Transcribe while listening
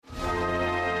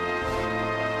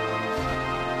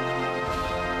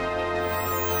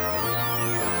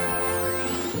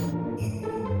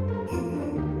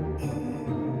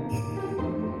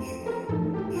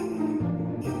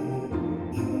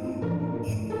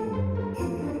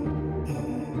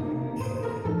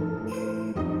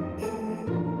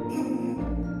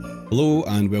Hello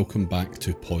and welcome back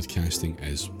to Podcasting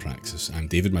is Praxis. I'm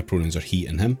David, my pronouns are he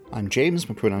and him. I'm James,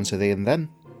 my pronouns are they and them.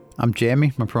 I'm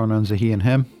Jamie, my pronouns are he and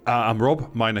him. I'm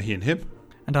Rob, mine are he and him.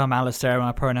 And I'm Alistair,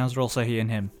 my pronouns are also he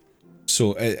and him.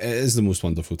 So it is the most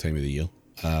wonderful time of the year,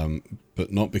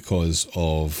 but not because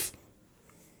of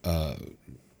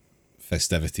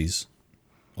festivities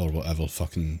or whatever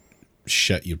fucking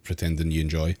shit you're pretending you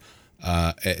enjoy.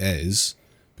 It is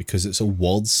because it's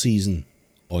award season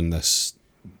on this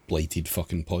blighted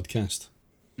fucking podcast.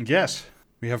 Yes,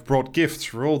 we have brought gifts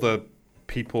for all the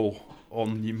people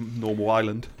on the normal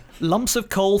island. Lumps of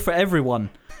coal for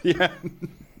everyone. Yeah.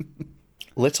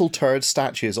 Little turd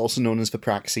statues, also known as the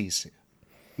Praxis.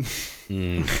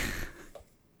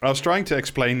 I was trying to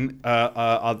explain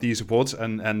these awards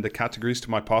and the categories to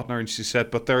my partner, and she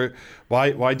said, "But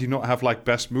why do you not have like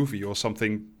best movie or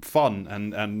something fun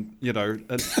and you know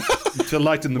to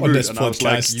lighten the mood?" And I was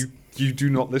like, "You do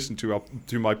not listen to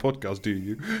my podcast, do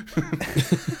you?"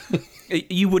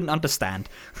 You wouldn't understand.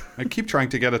 I keep trying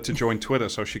to get her to join Twitter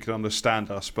so she can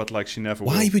understand us, but like she never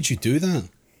will. Why would you do that?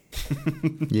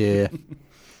 Yeah.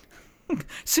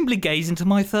 Simply gaze into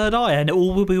my third eye and it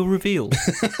all will be revealed.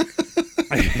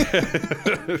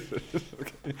 Okay.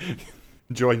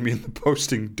 Join me in the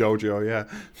posting dojo, yeah.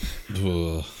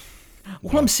 Ugh.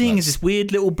 All I'm seeing is this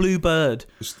weird little blue bird.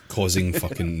 Just causing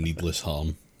fucking needless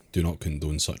harm. Do not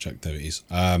condone such activities.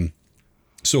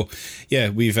 So yeah,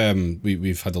 we've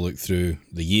had a look through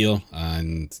the year,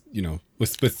 and you know,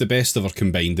 with the best of our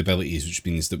combined abilities, which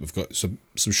means that we've got some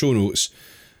show notes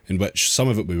in which some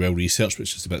of it we well researched,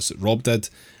 which is the bits that Rob did,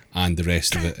 and the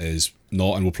rest of it is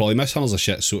not, and we'll probably miss hundreds of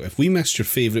shit. So if we missed your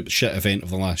favourite shit event of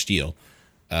the last year,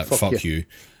 fuck you.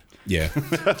 Yeah.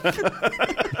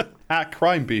 At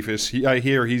Crime Beavis, I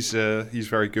hear he's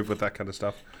very good with that kind of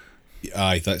stuff.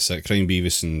 Aye, that's it. Crime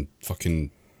Beavis and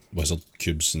fucking Wizard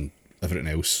Cubes and everything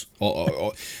else.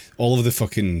 All of the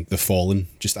fucking the Fallen,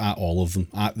 just at all of them,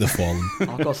 at the Fallen.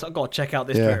 I've got to check out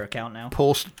this Twitter account now.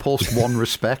 Post one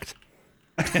respect.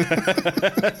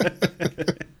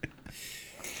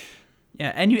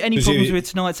 Yeah. Any problems with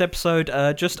tonight's episode?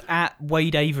 Just at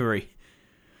Wade Avery.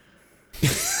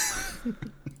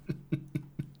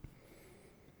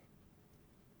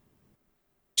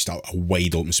 Just a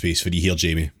wide open space for you here,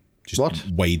 Jamie. Just what?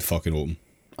 Wide fucking open.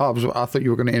 Oh, I thought you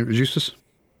were going to introduce us.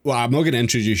 Well, I'm not going to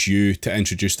introduce you to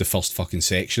introduce the first fucking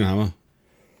section, am I?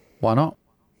 Why not?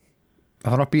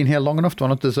 Have I not been here long enough? Do I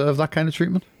not deserve that kind of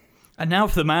treatment? And now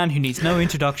for the man who needs no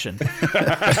introduction.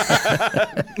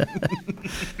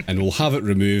 And we'll have it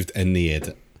removed in the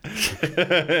edit.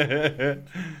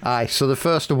 Aye, so the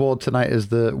first award tonight is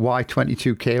the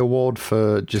Y22K award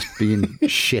for just being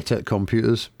shit at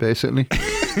computers, basically.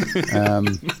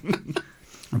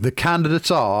 The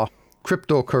candidates are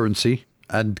cryptocurrency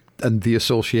and the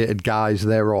associated guys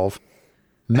thereof,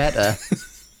 Meta,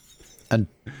 and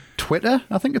Twitter,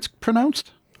 I think it's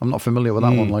pronounced. I'm not familiar with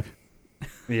that one, like.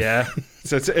 Yeah,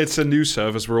 so it's a new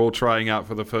service we're all trying out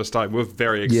for the first time. We're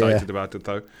very excited about it,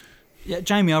 though. Yeah,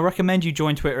 Jamie, I recommend you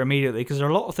join Twitter immediately because there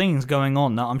are a lot of things going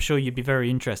on that I'm sure you'd be very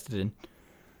interested in.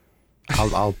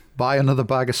 I'll buy another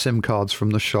bag of SIM cards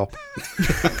from the shop.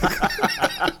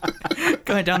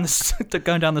 Going down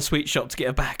the sweet shop to get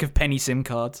a bag of penny SIM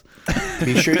cards.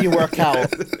 Be sure you work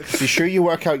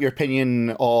out your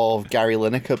opinion of Gary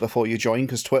Lineker before you join,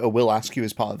 because Twitter will ask you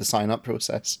as part of the sign-up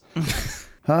process.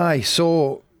 Aye,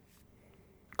 so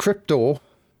crypto.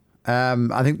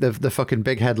 I think the fucking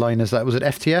big headline is that, was it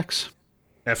FTX?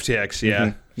 FTX, yeah.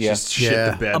 Mm-hmm. Yeah. Just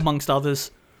shit the bed. Amongst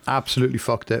others. Absolutely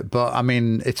fucked it. But I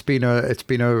mean, it's been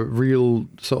a real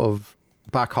sort of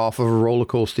back half of a roller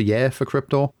coaster year for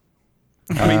crypto.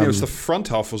 I mean, it was the front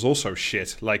half was also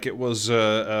shit. Like it was,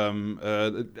 I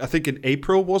think in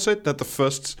April was it that the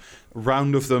first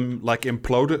round of them like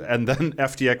imploded, and then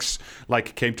FTX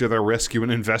like came to their rescue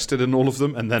and invested in all of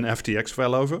them, and then FTX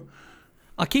fell over.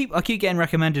 I keep getting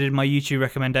recommended in my YouTube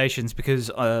recommendations because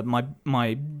my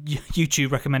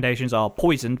YouTube recommendations are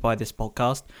poisoned by this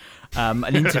podcast.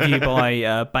 An interview by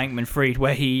Bankman-Fried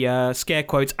where he scare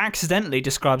quotes accidentally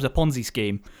describes a Ponzi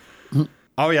scheme.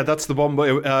 Oh yeah, that's the one.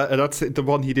 That's the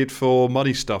one he did for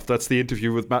money stuff. That's the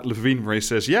interview with Matt Levine where he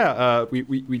says, "Yeah,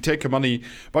 we take a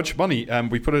bunch of money,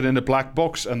 and we put it in a black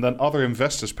box, and then other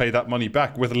investors pay that money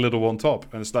back with a little on top."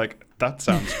 And it's like, that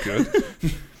sounds good.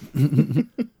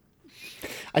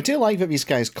 I do like that these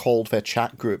guys called their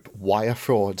chat group wire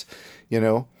fraud. You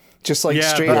know, just like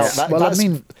straight out. I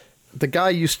mean, the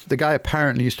guy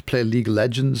apparently used to play League of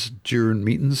Legends during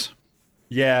meetings.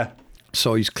 Yeah.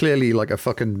 So he's clearly like a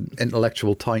fucking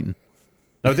intellectual titan.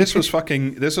 No, this was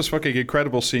fucking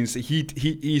incredible scenes.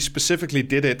 He specifically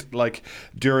did it like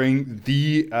during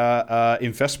the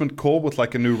investment call with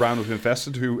like a new round of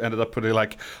investors who ended up putting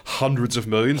like hundreds of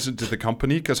millions into the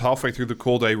company, because halfway through the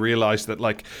call they realized that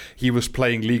like he was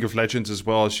playing League of Legends as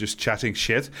well as just chatting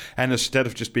shit, and instead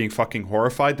of just being fucking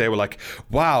horrified, they were like,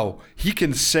 wow, he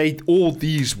can say all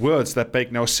these words that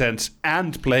make no sense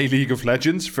and play League of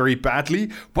Legends very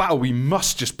badly. Wow, we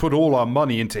must just put all our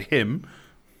money into him.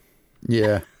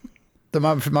 Yeah.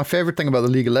 My favorite thing about the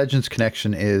League of Legends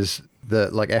connection is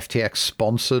that like FTX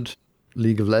sponsored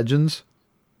League of Legends,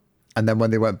 and then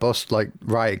when they went bust, like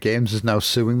Riot Games is now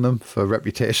suing them for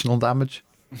reputational damage,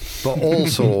 but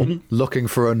also looking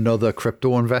for another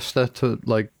crypto investor to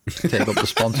like take up the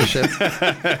sponsorship,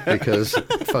 because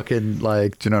fucking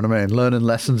like, do you know what I mean? Learning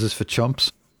lessons is for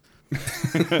chumps.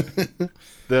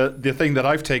 The thing that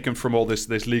I've taken from all this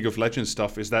League of Legends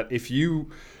stuff is that if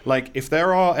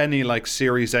there are any like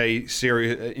Series A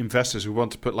investors who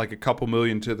want to put like a couple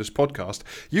million to this podcast,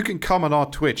 you can come on our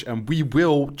Twitch and we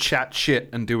will chat shit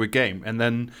and do a game, and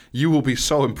then you will be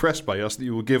so impressed by us that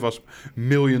you will give us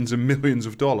millions and millions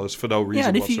of dollars for no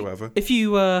reason whatsoever. If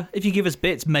you give us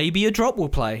bits, maybe a drop will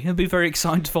play. I'll be very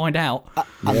excited to find out.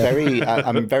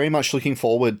 I'm very much looking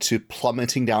forward to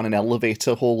plummeting down an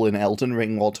elevator hole in Elden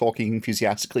Ring while talking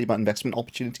enthusiastically about investment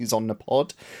opportunities on the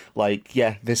pod. Like,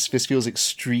 yeah, this feels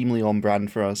extremely on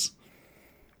brand for us.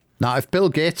 Now, if Bill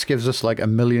Gates gives us like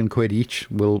 £1 million each,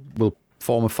 we'll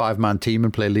form a 5-man team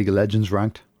and play League of Legends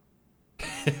ranked.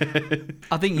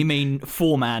 I think you mean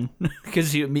 4-man,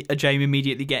 because Jamie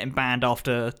immediately getting banned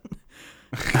after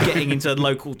getting into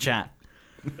local chat.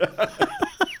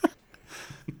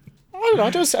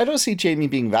 I don't see Jamie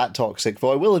being that toxic,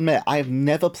 though I will admit I have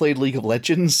never played League of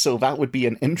Legends, so that would be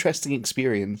an interesting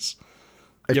experience.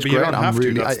 It's but great. you don't have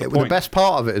to. That's the best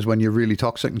part of it is when you're really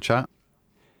toxic in chat.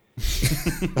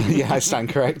 Yeah, I stand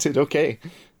corrected. Okay.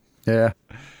 Yeah.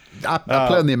 I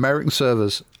play on the American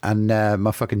servers, and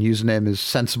my fucking username is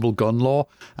Sensible Gun Law,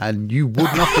 and you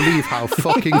would not believe how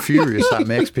fucking furious that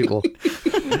makes people.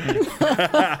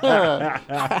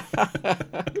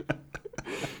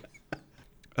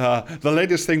 The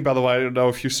latest thing, by the way, I don't know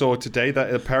if you saw it today,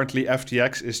 that apparently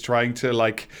FTX is trying to,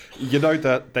 like, you know,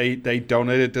 that they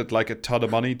donated like a ton of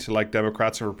money to like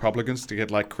Democrats and Republicans to get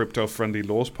like crypto-friendly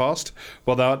laws passed.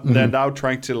 Well, they're now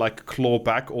trying to like claw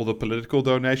back all the political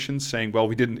donations, saying, well,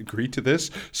 we didn't agree to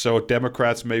this, so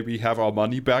Democrats, maybe have our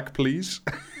money back, please.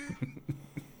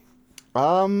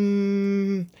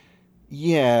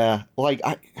 Yeah, like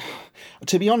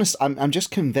to be honest, I'm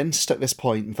just convinced at this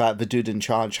point that the dude in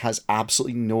charge has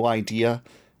absolutely no idea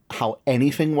how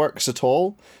anything works at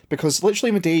all. Because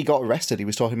literally the day he got arrested, he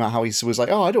was talking about how he was like,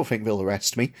 "Oh, I don't think they'll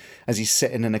arrest me," as he's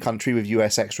sitting in a country with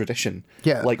US extradition.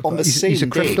 Yeah, like on the same he's a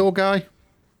crypto guy.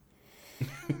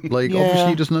 Like, obviously,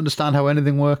 he doesn't understand how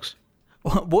anything works.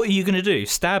 What are you going to do?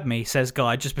 Stab me, says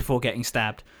Guy just before getting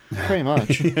stabbed. Pretty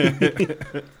much.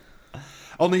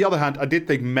 On the other hand, I did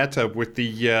think Meta with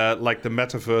the the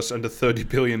metaverse and the 30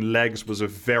 billion legs was a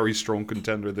very strong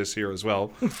contender this year as well.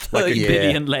 30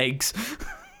 billion legs.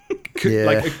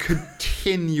 Like a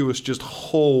continuous just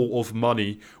hole of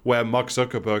money where Mark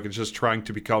Zuckerberg is just trying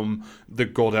to become the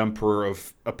god emperor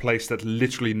of a place that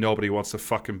literally nobody wants to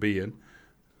fucking be in.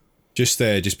 Just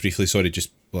briefly, sorry,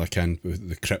 just while I can, with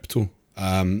the crypto.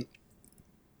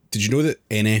 Did you know that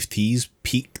NFTs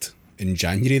peaked in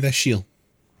January this year?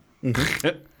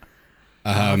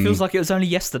 Mm-hmm. Feels like it was only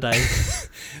yesterday.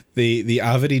 The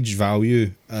average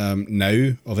value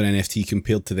now of an NFT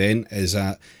compared to then is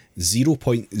at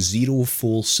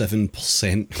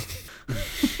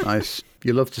 0.047%. Nice.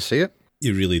 You love to see it.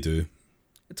 You really do.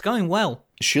 It's going well.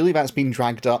 Surely that's been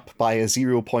dragged up by a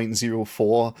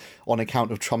 0.04 on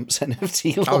account of Trump's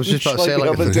NFT launch. I was just about to say,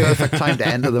 like, it's the perfect time to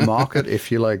enter the market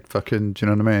if you like fucking, do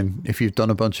you know what I mean? If you've done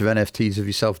a bunch of NFTs of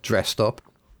yourself dressed up.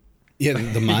 Yeah,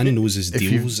 the man knows his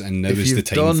deals, and now is the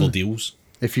time for deals.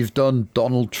 If you've done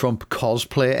Donald Trump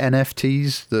cosplay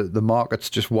NFTs, the market's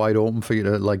just wide open for you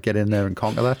to like get in there and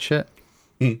conquer that shit.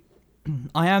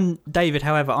 I am, David,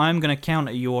 however, I am going to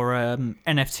counter your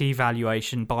NFT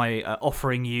valuation by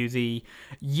offering you the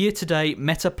year-to-date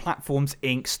Meta Platforms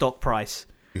Inc. stock price.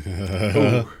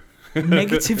 Negative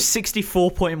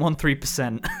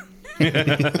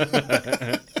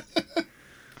 64.13%.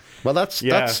 Well, that's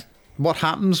what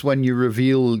happens when you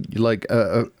reveal like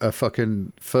a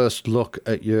fucking first look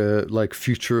at your like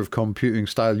future of computing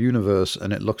style universe,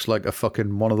 and it looks like a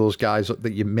fucking one of those guys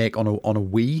that you make on a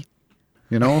Wii,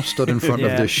 you know, stood in front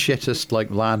of the shittest like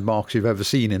landmarks you've ever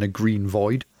seen in a green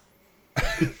void.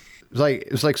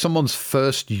 it was like someone's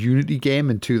first Unity game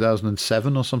in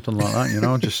 2007 or something like that. You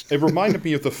know, just It reminded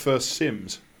me of the first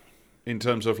Sims in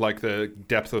terms of like the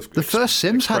depth of the first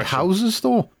Sims had expression. houses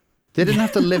though. They didn't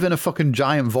have to live in a fucking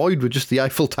giant void with just the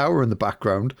Eiffel Tower in the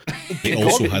background. It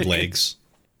also had legs.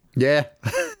 Yeah,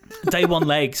 Day one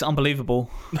legs, unbelievable.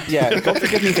 Yeah, God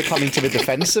forgive me for coming to the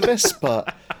defense of this,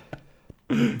 but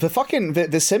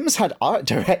the Sims had art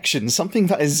direction, something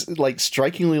that is like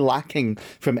strikingly lacking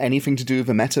from anything to do with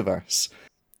the metaverse.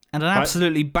 And an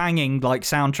absolutely banging like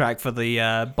soundtrack for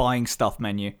the buying stuff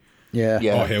menu. yeah,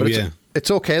 Yeah. Oh, hell But yeah. It's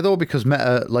okay though because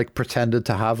Meta like pretended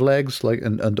to have legs, like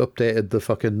and updated the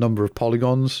fucking number of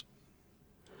polygons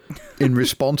in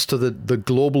response to the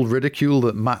global ridicule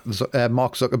that Mark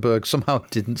Zuckerberg somehow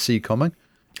didn't see coming.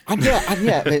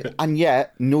 And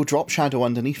yet, no drop shadow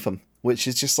underneath them, which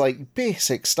is just like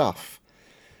basic stuff.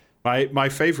 My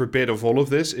favorite bit of all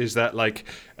of this is that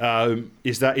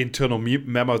is that internal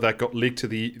memo that got leaked to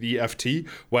the FT,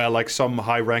 where like some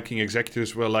high-ranking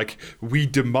executives were like, "We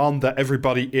demand that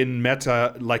everybody in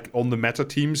Meta, like on the Meta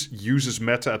teams, uses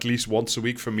Meta at least once a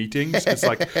week for meetings." It's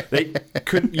like they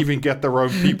couldn't even get their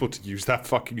own people to use that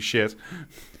fucking shit.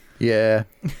 Yeah,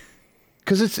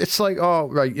 because it's like, oh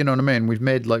right, you know what I mean. We've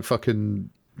made like fucking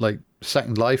like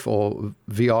Second Life or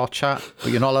VR chat,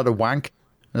 but you're not allowed to wank.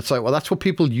 And it's like, well, that's what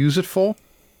people use it for,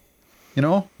 you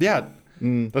know. Yeah,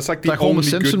 that's like the Like Homer only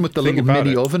Simpson good with the thing little about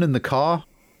mini it. oven in the car.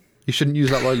 You shouldn't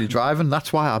use that while you're driving.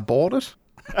 That's why I bought it.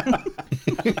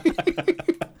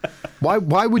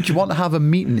 Why would you want to have a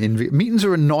meeting? Meetings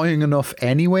are annoying enough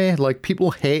anyway. Like,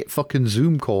 people hate fucking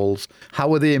Zoom calls.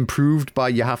 How are they improved by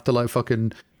you have to like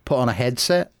fucking put on a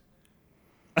headset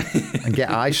and get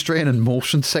eye strain and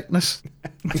motion sickness?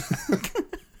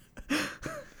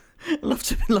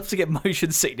 Love to get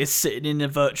motion sickness sitting in a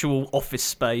virtual office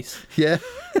space. Yeah.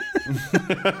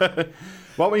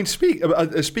 Well, I mean, speaking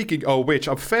of which,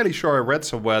 I'm fairly sure I read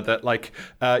somewhere that like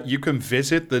you can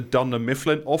visit the Dunder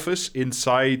Mifflin office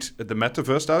inside the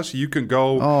Metaverse now, so you can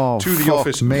go to the fuck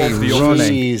office me, of the running. office.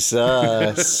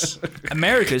 Jesus.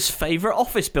 America's favorite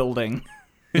office building.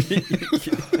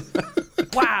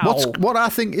 Wow. What I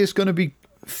think is going to be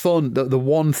fun, the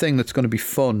one thing that's going to be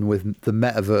fun with the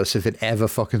metaverse, if it ever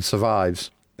fucking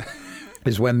survives,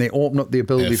 is when they open up the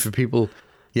ability for people.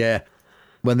 Yeah.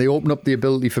 When they open up the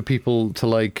ability for people to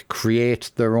like create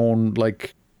their own,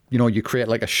 like, you know, you create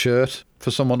like a shirt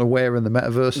for someone to wear in the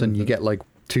metaverse and you get like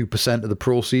 2% of the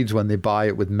proceeds when they buy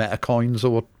it with meta coins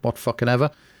or what fucking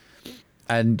ever.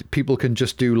 And people can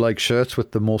just do like shirts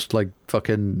with the most like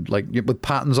fucking like with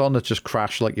patterns on that just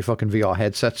crash like your fucking VR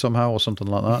headset somehow or something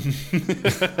like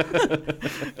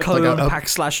that. Colon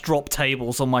Like / drop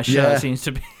tables on my shirt Yeah. seems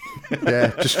to be.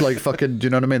 Yeah, just like fucking. Do you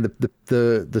know what I mean?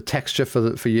 The texture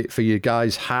for your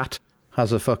guy's hat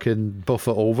has a fucking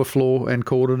buffer overflow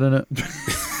encoded in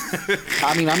it.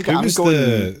 I mean, I'm Who going. was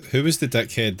the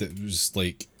dickhead that was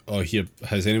like, oh, here,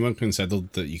 has anyone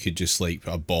considered that you could just like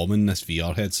put a bomb in this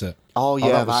VR headset? Oh yeah,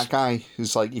 that was- that guy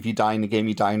who's like, if you die in the game,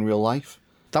 you die in real life.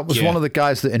 That was Yeah. one of the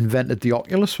guys that invented the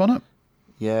Oculus, wasn't it?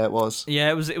 Yeah, it was Yeah,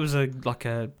 it was a like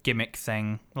a gimmick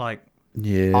thing. Like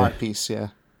Yeah, art piece. Yeah.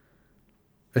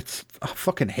 I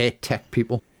fucking hate tech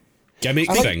people.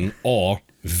 Gimmick thing or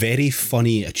very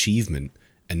funny achievement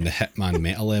in the Hitman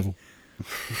meta level?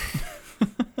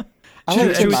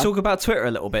 should we talk about Twitter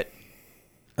a little bit?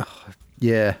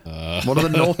 Yeah. What are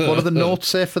the notes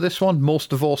say for this one? Most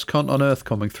divorced cunt on earth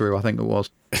coming through. I think it was.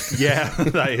 Yeah,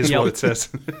 that is Yep. what it says.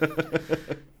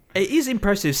 It is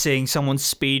impressive seeing someone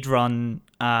speedrun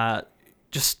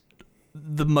just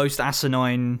the most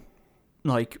asinine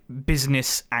like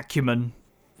business acumen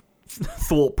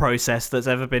thought process that's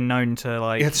ever been known to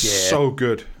like. It's so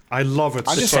good. I love it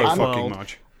I'm fucking well-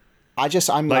 much.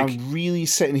 I'm Like- really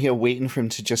sitting here waiting for him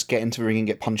to just get into the ring and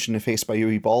get punched in the face by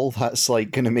Yuri Ball. That's like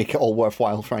going to make it all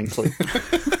worthwhile, frankly.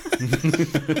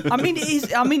 I mean, it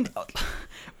is. I mean,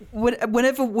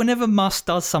 whenever Musk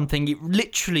does something, it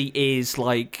literally is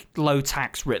like low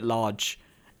tax writ large.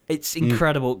 It's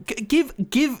incredible. Give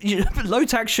low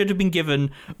tax should have been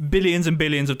given billions and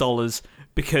billions of dollars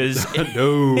because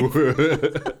No.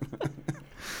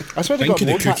 I swear to Think God, of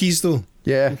the low ta- cookies though.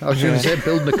 Yeah, I was going to say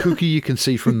building a cookie you can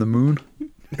see from the moon.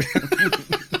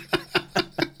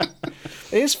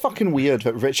 It is fucking weird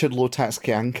that Richard Lotax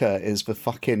Kianka is the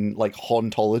fucking like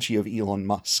hauntology of Elon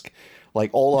Musk. Like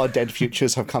all our dead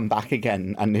futures have come back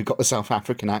again, and they've got a South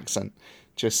African accent.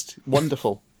 Just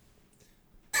wonderful.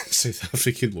 South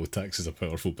African low tax is a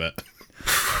powerful bit.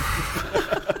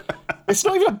 It's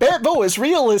not even a bit though. It's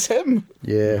real. It's him.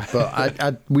 Yeah,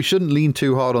 but we shouldn't lean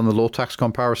too hard on the low tax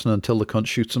comparison until the cunt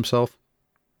shoots himself.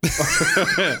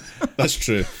 That's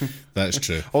true. That's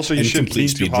true. Also, you shouldn't lean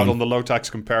Incomplete too hard speedrun. on the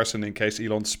Lotax comparison in case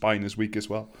Elon's spine is weak as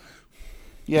well.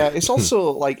 Yeah, it's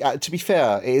also, like, to be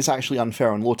fair, it is actually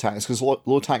unfair on Lotax, because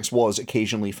Lotax was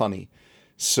occasionally funny.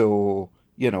 So,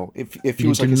 you know, if he You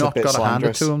was do like it's a not bit got to hand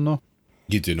it slanderous. to him, though.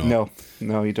 You do not.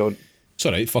 No, you don't. It's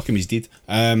all right. Fuck him. He's dead.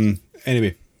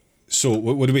 Anyway, so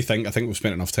what do we think? I think we've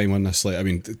spent enough time on this. Like, I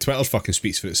mean, Twitter fucking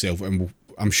speaks for itself, and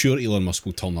I'm sure Elon Musk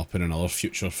will turn up in another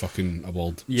future fucking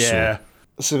award. Yeah.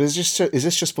 So is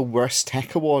this just the worst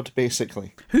tech award,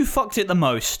 basically? Who fucked it the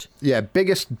most? Yeah,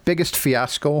 biggest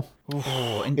fiasco.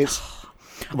 It's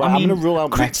right, I'm going to rule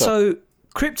out Meta.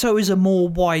 Crypto is a more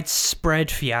widespread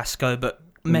fiasco, but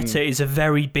Meta is a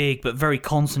very big but very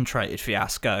concentrated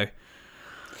fiasco.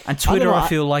 And Twitter, I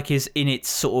feel like, is in its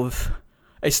sort of...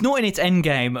 It's not in its end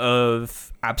game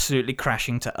of absolutely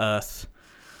crashing to earth.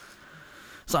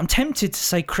 So I'm tempted to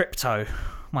say crypto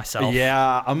myself.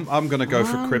 Yeah, I'm gonna go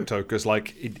for crypto because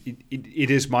like it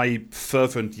is my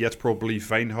fervent yet probably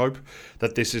vain hope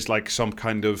that this is like some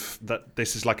kind of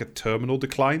this is like a terminal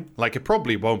decline. Like it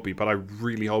probably won't be, but I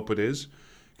really hope it is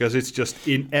because it's just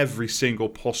in every single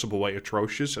possible way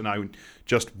atrocious, and I would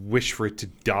just wish for it to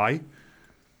die.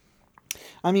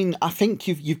 I mean, I think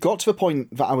you've got to the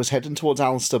point that I was heading towards,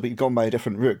 Alistair, but you've gone by a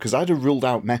different route, because I'd have ruled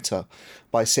out Meta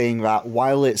by saying that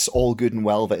while it's all good and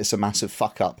well that it's a massive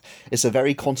fuck-up, it's a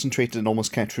very concentrated and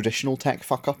almost kind of traditional tech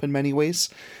fuck-up in many ways,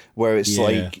 where it's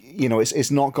like, you know, it's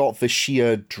not got the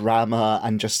sheer drama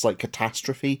and just, like,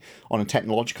 catastrophe on a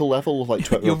technological level like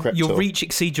Twitter or crypto. Your reach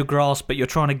exceeds your grasp, but you're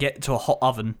trying to get to a hot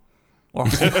oven. Or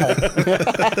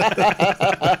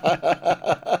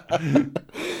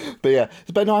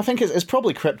but no, I think it's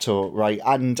probably crypto, right?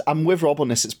 And I'm with Rob on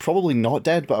this. It's probably not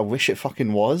dead, but I wish it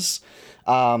fucking was.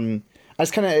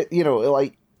 It's kind of, you know,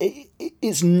 like,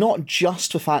 it's not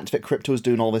just the fact that crypto is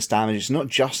doing all this damage. It's not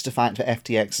just the fact that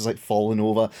FTX is, like, falling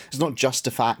over. It's not just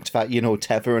the fact that, you know,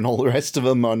 Tether and all the rest of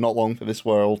them are not long for this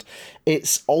world.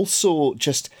 It's also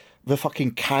just the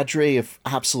fucking cadre of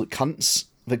absolute cunts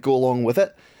that go along with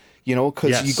it. You know,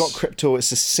 because you got crypto,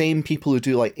 it's the same people who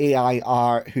do, like, AI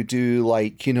art, who do,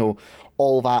 like, you know,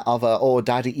 all that other,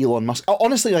 daddy Elon Musk.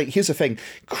 Honestly, like, here's the thing.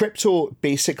 Crypto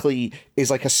basically is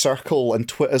like a circle, and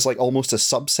Twitter's, like, almost a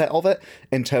subset of it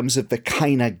in terms of the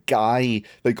kind of guy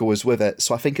that goes with it.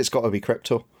 So I think it's got to be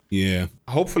crypto. Yeah.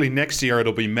 Hopefully next year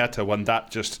it'll be Meta when that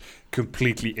just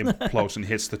completely implodes and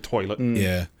hits the toilet.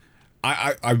 Yeah.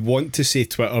 I want to say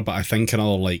Twitter, but I think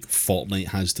another, like, fortnight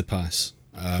has to pass.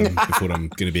 Before I'm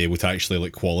going to be able to actually,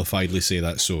 like, qualifiedly say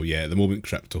that. So yeah, at the moment,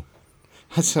 crypto.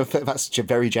 That's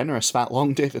very generous, that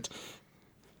long, David.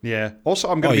 Yeah. Also,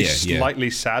 I'm going to be yeah. slightly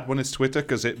sad when it's Twitter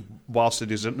because whilst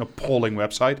it is an appalling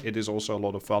website, it is also a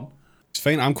lot of fun. It's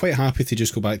fine. I'm quite happy to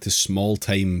just go back to small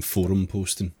time forum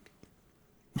posting.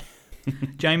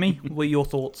 Jamie, what are your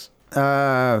thoughts?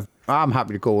 I'm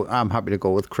happy to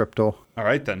go with crypto. All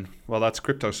right then. Well, that's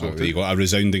crypto sorted. There you go. A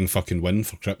resounding fucking win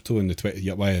for crypto in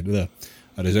the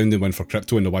a resounding win for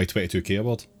crypto in the Y22K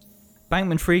award.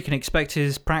 Bankman Free can expect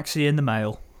his Praxi in the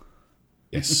mail.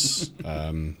 Yes.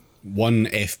 One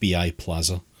FBI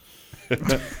Plaza.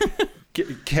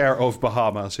 Care of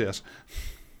Bahamas, yes.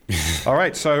 All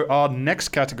right, so our next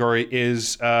category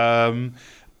is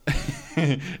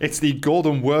it's the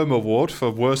Golden Worm Award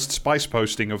for Worst Spice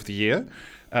Posting of the Year.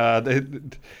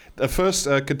 The first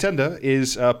contender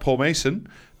is Paul Mason.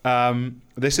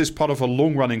 This is part of a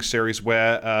long-running series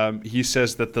where he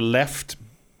says that the left,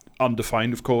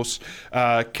 undefined of course,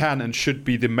 can and should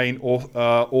be the main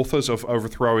authors of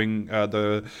overthrowing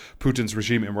the Putin's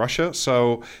regime in Russia.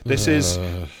 So this is...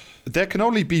 There can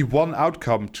only be one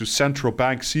outcome to central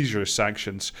bank seizure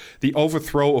sanctions: the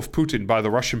overthrow of Putin by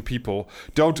the Russian people.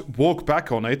 Don't walk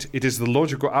back on it. It is the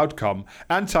logical outcome.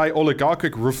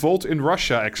 Anti-oligarchic revolt in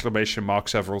Russia! !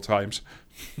 Several times.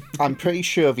 I'm pretty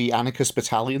sure the anarchist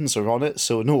battalions are on it,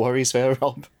 so no worries there,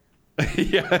 Rob.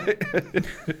 Yeah.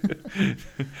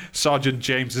 Sergeant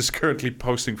James is currently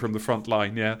posting from the front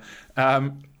line, yeah.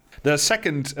 The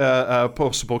second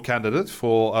possible candidate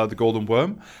for the Golden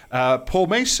Worm, Paul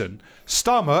Mason.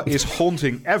 Starmer is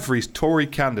haunting every Tory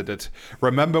candidate.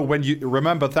 Remember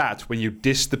that when you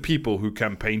diss the people who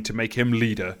campaigned to make him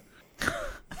leader.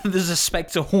 There's a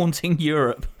spectre haunting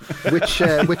Europe.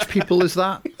 Which people is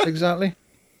that exactly?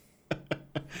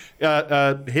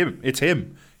 Him. It's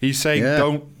him. He's saying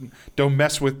don't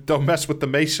mess with the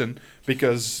Mason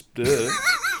because.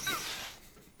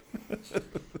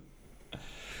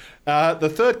 The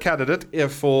third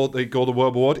candidate for the Golden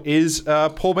Worm Award is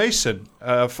Paul Mason.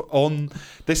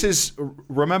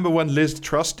 Remember when Liz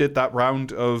Truss did that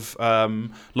round of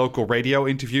local radio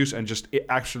interviews and just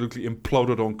absolutely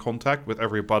imploded on contact with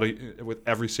everybody, with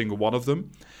every single one of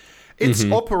them? It's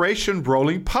Operation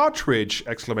Rolling Partridge! !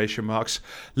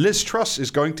 Liz Truss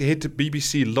is going to hit the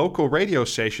BBC local radio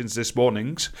stations this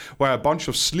mornings, where a bunch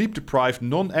of sleep-deprived,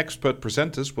 non-expert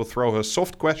presenters will throw her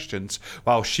soft questions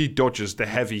while she dodges the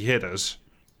heavy hitters.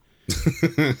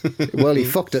 Well, he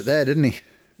fucked it there, didn't he?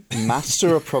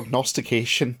 Master of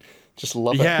prognostication. Just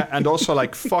love it. Yeah, and also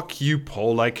like fuck you,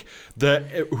 Paul. Like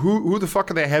who the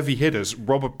fuck are the heavy hitters?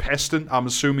 Robert Peston. I'm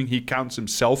assuming he counts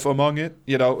himself among it.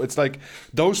 You know, it's like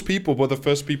those people were the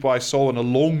first people I saw in a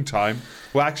long time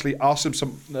who actually asked her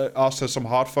some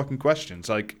hard fucking questions.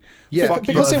 Like, Yeah, fuck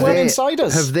because you. they weren't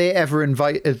insiders. Have they ever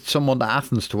invited someone to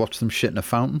Athens to watch them shit in a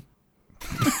fountain?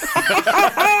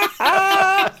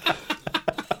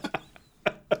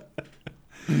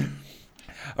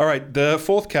 All right, the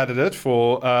fourth candidate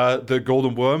for the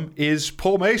Golden Worm is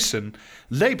Paul Mason.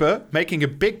 Labour making a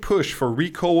big push for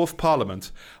recall of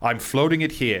Parliament. I'm floating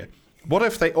it here. What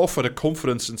if they offered a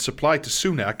confidence and supply to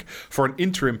Sunak for an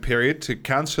interim period to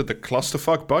cancel the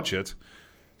clusterfuck budget?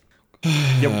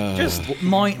 Yeah, Just what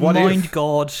mind if?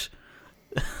 God,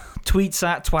 tweets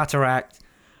at Twatteract,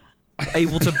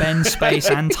 able to bend space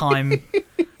and time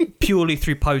purely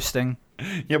through posting.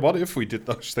 Yeah, what if we did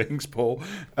those things, Paul?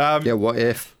 Yeah, what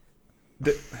if?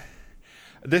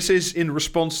 This is in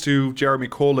response to Jeremy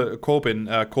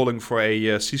Corbyn calling for a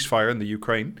ceasefire in the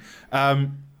Ukraine.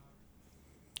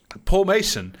 Paul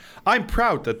Mason, I'm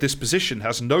proud that this position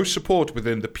has no support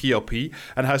within the PLP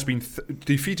and has been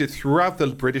defeated throughout the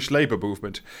British Labour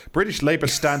movement. British Labour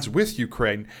stands with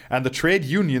Ukraine, and the trade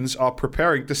unions are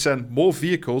preparing to send more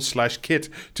vehicles/kit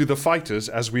to the fighters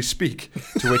as we speak.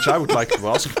 To which I would like to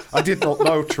ask, I did not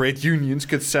know trade unions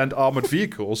could send armoured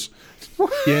vehicles.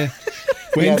 Yeah.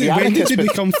 When did anarchists they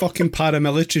become fucking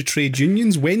paramilitary trade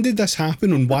unions? When did this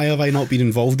happen, and why have I not been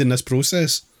involved in this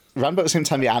process? Around about the same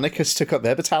time the anarchists took up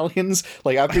their battalions.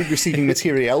 Like, I've been receiving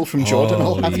materiel from Jordan,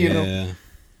 I'll have you know.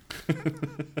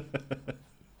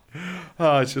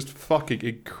 It's just fucking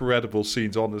incredible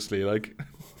scenes, honestly. Like,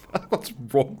 what's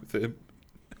wrong with him?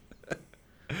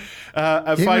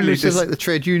 And Yeah, finally, it's just like the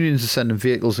trade unions are sending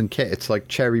vehicles and kit. It's like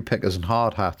cherry pickers and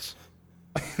hard hats.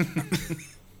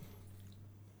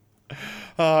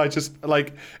 Just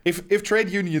like if trade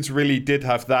unions really did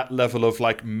have that level of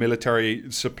like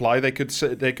military supply they could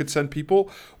send people,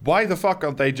 why the fuck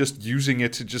aren't they just using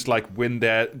it to just like win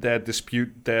their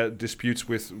disputes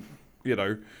with, you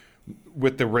know,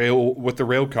 with the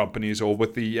rail companies or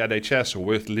with the NHS or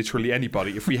with literally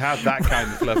anybody? If we had that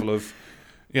kind of level of,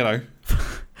 you know.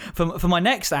 For my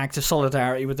next act of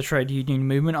solidarity with the trade union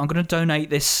movement, I'm going to donate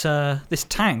this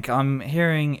tank. I'm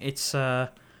hearing it's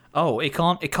it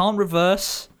can't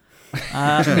reverse.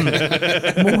 More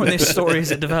on this story as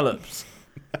it develops.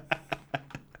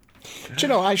 Do you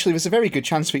know, actually, there's a very good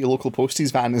chance that your local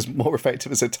posties van is more effective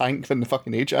as a tank than the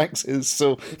fucking Ajax is,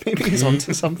 so maybe he's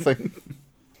onto something.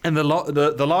 And the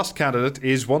last candidate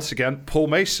is, once again, Paul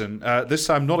Mason. This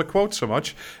time not a quote so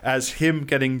much as him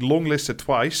getting long-listed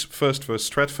twice, first for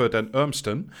Stretford and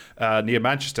Urmston, near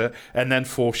Manchester, and then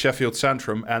for Sheffield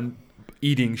Centrum, and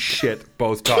eating shit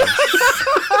both times.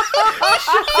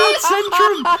 Sheffield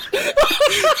Centrum!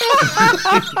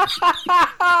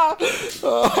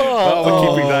 We're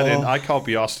keeping that in. I can't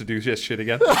be asked to do this shit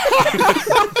again.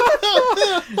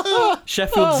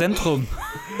 Sheffield Zentrum.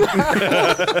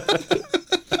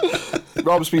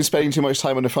 Rob's been spending too much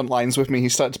time on the front lines with me.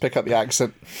 He's starting to pick up the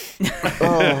accent.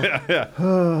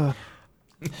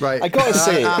 Right. I gotta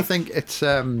say, I think it's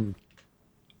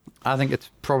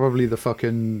probably the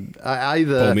fucking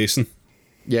either Paul Mason.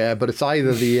 Yeah, but it's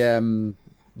either the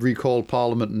recall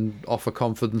Parliament and offer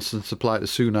confidence and supply to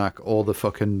Sunak, or the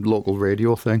fucking local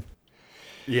radio thing.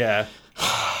 Yeah.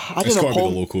 I It's don't got know. to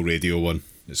be the local radio one.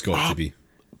 It's got to be.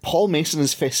 Paul Mason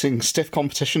is facing stiff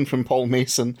competition from Paul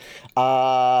Mason.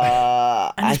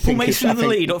 I And it's Paul think Mason in the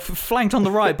think- lead, flanked on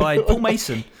the right by Paul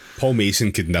Mason. Paul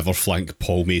Mason could never flank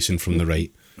Paul Mason from the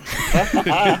right.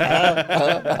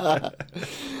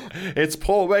 It's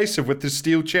Paul Mason with the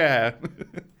steel chair.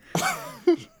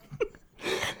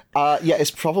 Yeah,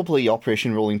 it's probably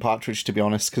Operation Rolling Partridge, to be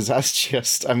honest, because that's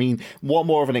just, I mean, what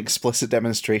more of an explicit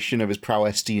demonstration of his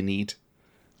prowess do you need?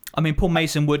 I mean, Paul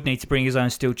Mason would need to bring his own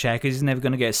steel chair because he's never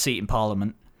going to get a seat in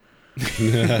Parliament.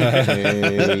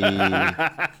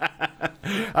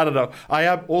 I don't know. I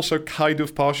am also kind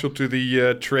of partial to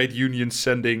the trade unions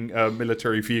sending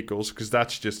military vehicles, because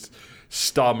that's just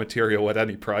star material at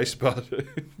any price. But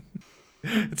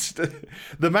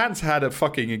The man's had a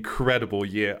fucking incredible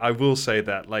year. I will say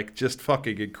that. Like, just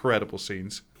fucking incredible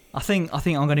scenes. I think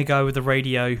I'm going to go with the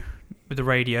radio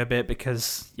bit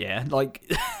because like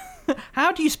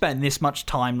how do you spend this much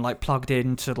time like plugged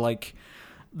into like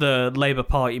the Labour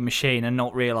Party machine and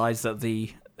not realise that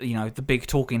the big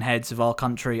talking heads of our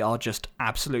country are just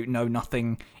absolute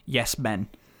know-nothing yes men.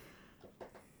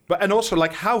 And also,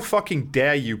 like, how fucking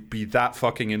dare you be that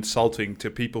fucking insulting to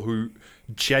people who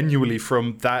genuinely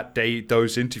from that day,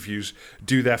 those interviews,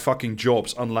 do their fucking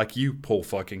jobs, unlike you, Paul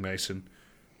fucking Mason.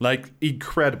 Like,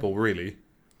 incredible, really.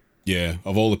 Yeah,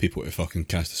 of all the people to fucking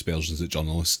cast aspersions at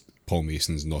journalists, Paul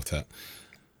Mason's not it.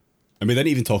 And we didn't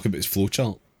even talk about his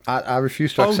flowchart. I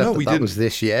refuse to accept that was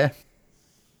this year.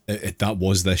 That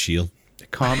was this year.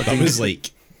 It can't have That been. was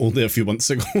like only a few months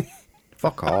ago.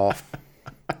 Fuck off.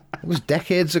 It was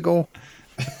decades ago.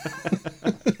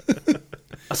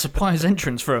 A surprise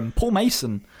entrance from Paul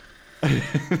Mason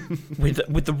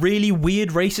with the really weird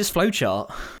racist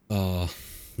flowchart.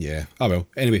 Yeah. Oh well.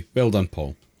 Anyway, well done,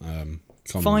 Paul.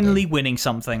 Finally winning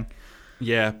something.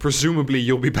 Yeah, presumably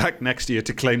you'll be back next year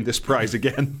to claim this prize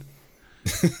again.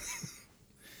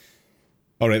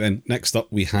 All right then. Next up,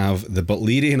 we have the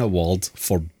Butlerian Award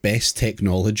for Best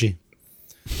Technology.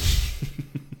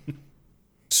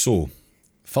 So,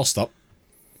 first up,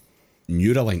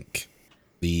 Neuralink,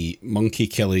 the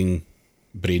monkey-killing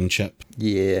brain chip.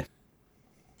 Yeah.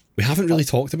 We haven't really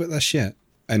talked about this yet,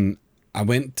 and I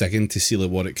went digging to see like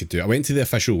what it could do. I went to the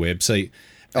official website,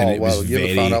 and it was you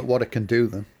very... found out what it can do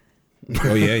then.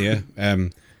 Oh yeah.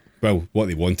 Well, what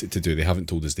they want it to do, they haven't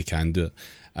told us they can do it.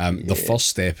 The first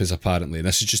step is apparently, and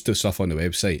this is just the stuff on the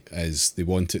website, is they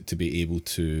want it to be able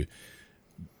to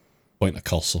point a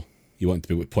cursor. You want to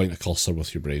be able to point a cursor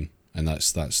with your brain, and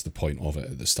that's the point of it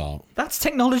at the start. That's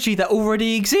technology that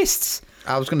already exists.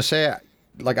 I was going to say,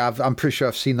 like, I'm pretty sure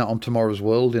I've seen that on Tomorrow's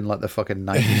World in, like, the fucking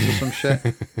 90s or some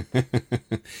shit.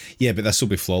 Yeah, but this will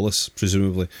be flawless,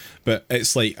 presumably. But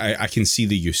it's like, I can see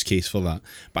the use case for that.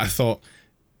 But I thought,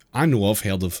 I know I've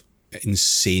heard of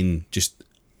insane, just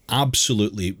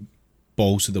absolutely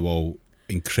balls to the wall,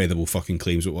 incredible fucking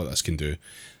claims about what this can do.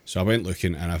 So I went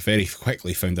looking, and I very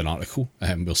quickly found an article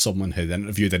where someone had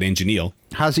interviewed an engineer.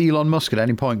 Has Elon Musk at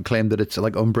any point claimed that it's,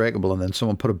 like, unbreakable and then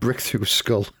someone put a brick through his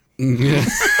skull?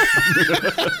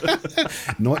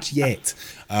 Not yet.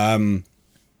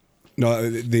 No,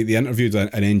 they interviewed an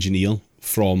engineer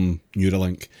from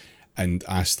Neuralink and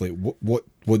asked, like, what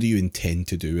do you intend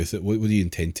to do with it? What do you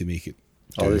intend to make it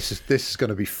do? Oh, this is going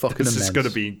to be fucking This immense. is going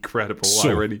to be incredible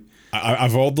already.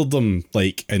 I've ordered them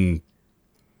like in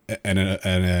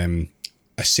an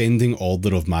ascending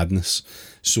order of madness.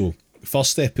 So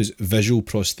first step is visual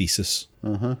prosthesis.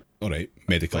 All right,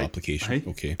 medical application. hey?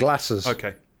 Okay. Glasses.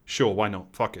 Okay, sure, why not?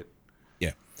 Fuck it.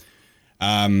 Yeah.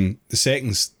 The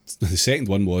second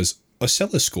one was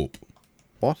oscilloscope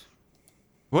What?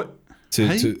 What? to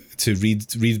Hey? to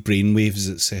read brain waves,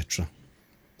 etc.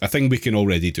 A thing we can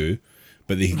already do,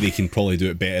 but they can probably do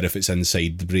it better if it's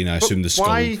inside the brain. I assume the skull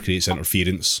why- creates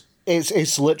interference.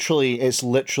 It's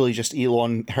literally just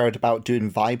Elon heard about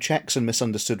doing vibe checks and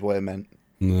misunderstood what it meant.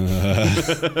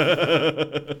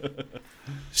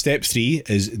 Step 3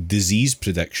 is disease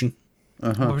prediction.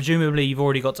 Well, presumably, you've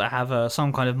already got to have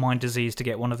some kind of mind disease to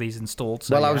get one of these installed.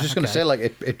 So Well, I yeah, was just going to okay. say,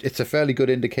 like, it's a fairly good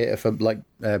indicator for, like,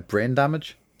 brain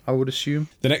damage, I would assume.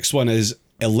 The next one is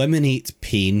eliminate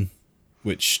pain,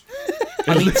 which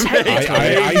I mean, technically,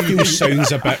 I feel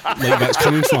sounds a bit like that's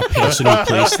coming from a personal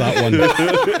place, that one.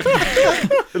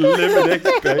 Eliminate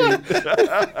pain.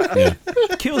 Yeah.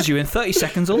 kills you in 30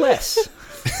 seconds or less.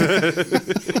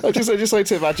 I just like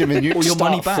to imagine the nukes Or your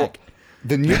money start back.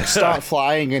 the nukes start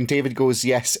flying, and David goes,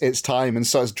 "Yes, it's time," and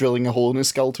starts drilling a hole in his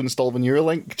skull to install the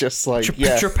Neuralink. Just like,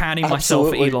 yeah, Trepanning myself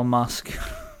for absolutely. Elon Musk.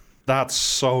 That's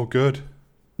so good.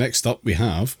 Next up, we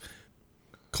have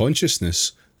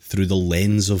consciousness through the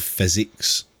lens of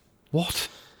physics. What?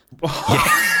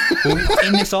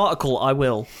 In this article, I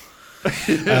will.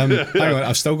 Hang on,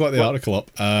 I've still got the article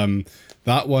up.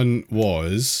 That one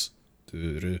was...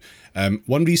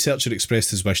 one researcher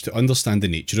expressed his wish to understand the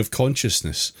nature of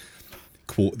consciousness.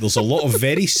 Quote, there's a lot of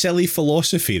very silly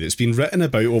philosophy that's been written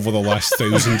about over the last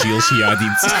 1,000 years, he added.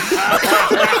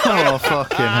 Oh,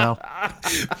 fucking hell.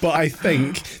 But I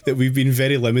think that we've been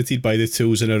very limited by the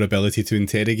tools and our ability to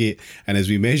interrogate. And as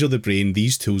we measure the brain,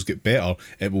 these tools get better.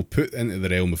 It will put into the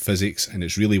realm of physics, and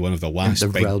it's really one of the last the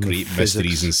big, realm of great physics.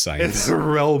 mysteries in science. It's a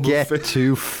realm Get of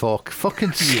to fuck.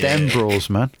 Fucking STEM bros,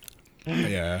 man.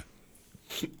 Yeah.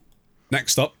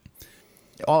 Next up,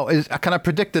 Oh, can I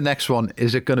predict the next one?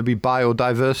 Is it going to be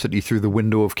biodiversity through the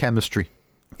window of chemistry?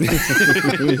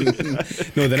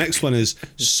 No, the next one is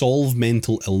solve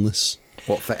mental illness.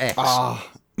 What for X?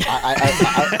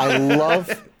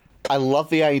 I love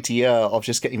the idea of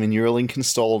just getting the Neuralink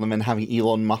installed and then having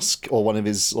Elon Musk or one of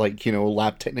his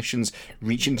lab technicians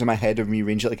reach into my head and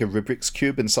rearrange it like a Rubik's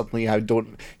cube, and suddenly I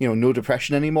don't no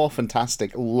depression anymore.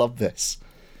 Fantastic, love this.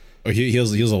 Oh,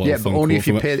 here's a lot yeah, of but fun. only if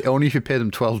you pay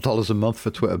them $12 a month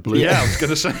for Twitter Blue. Yeah, I was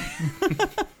gonna say.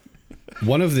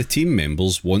 One of the team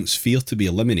members wants fear to be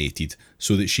eliminated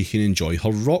so that she can enjoy her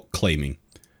rock climbing.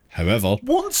 However,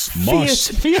 Wants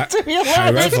fear to be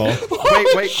however,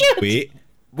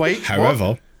 Wait.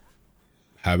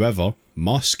 However,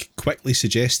 Musk quickly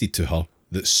suggested to her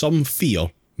that some fear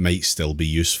might still be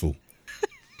useful.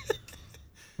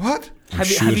 What? Have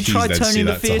sure you he tried did say turning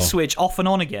the that to fear her. switch off and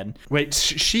on again? Wait,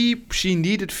 she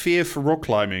needed fear for rock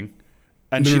climbing,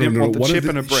 and she didn't want the One of chip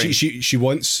in her brain. She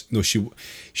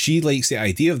likes the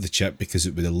idea of the chip because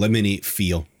it would eliminate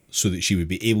fear, so that she would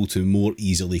be able to more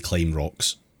easily climb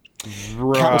rocks.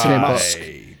 Captain Musk.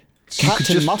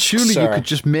 Captain Musk, Surely sir. you could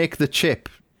just make the chip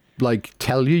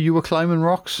tell you were climbing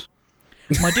rocks.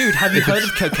 My dude, have you heard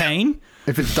of cocaine?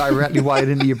 If it's directly wired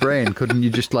into your brain, couldn't you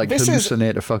just This is-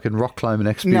 hallucinate a fucking rock climbing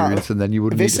experience and then you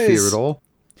wouldn't need this to fear is- at all?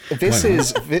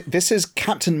 This is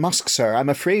Captain Musk, sir. I'm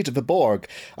afraid of the Borg.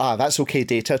 That's okay,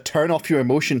 Data. Turn off your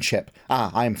emotion chip.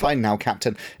 I am fine now,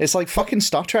 Captain. It's like fucking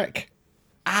Star Trek.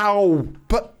 Ow!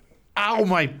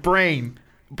 My brain.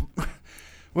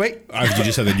 Wait, You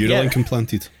just had the Neuralink Yeah.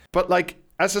 implanted. but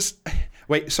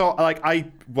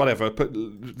whatever. But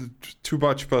too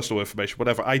much personal information.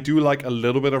 Whatever. I do like a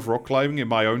little bit of rock climbing in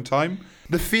my own time.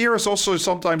 The fear is also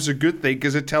sometimes a good thing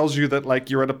because it tells you that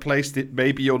you're at a place that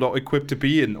maybe you're not equipped to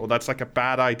be in, or that's a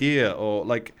bad idea, or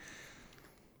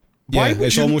Yeah,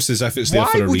 it's almost as if it's there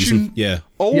for a reason. Yeah.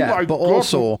 Oh yeah, my but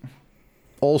god!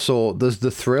 also, there's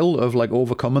the thrill of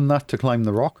overcoming that to climb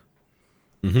the rock.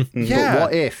 Yeah.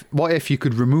 But what if you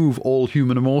could remove all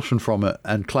human emotion from it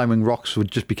and climbing rocks would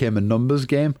just became a numbers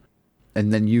game,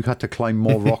 and then you had to climb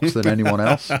more rocks than anyone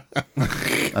else,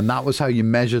 and that was how you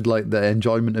measured the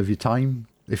enjoyment of your time.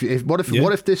 What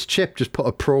if this chip just put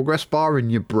a progress bar in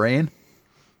your brain,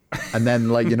 and then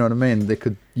you know what I mean?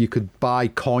 You could buy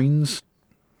coins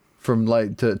from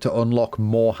to unlock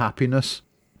more happiness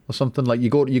or something. You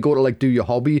go to do your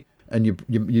hobby. And your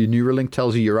Neuralink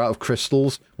tells you you're out of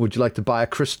crystals. Would you like to buy a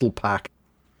crystal pack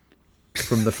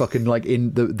from the fucking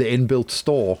in the inbuilt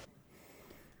store?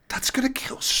 That's gonna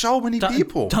kill so many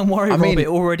people. Don't worry, Rob, mean- it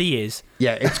already is.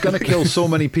 Yeah, it's gonna kill so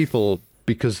many people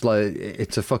because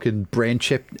it's a fucking brain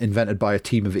chip invented by a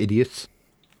team of idiots.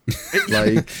 I've not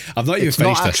even it's not finished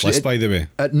this actually- list, by the way.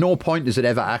 At no point is it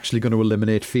ever actually going to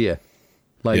eliminate fear.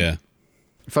 Yeah.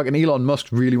 Fucking Elon Musk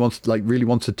really wants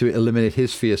it to eliminate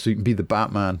his fear so he can be the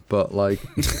Batman, but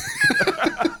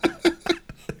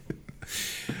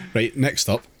Right, next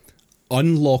up.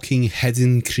 Unlocking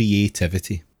hidden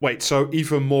creativity. Wait, so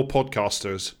even more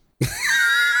podcasters?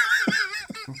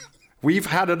 We've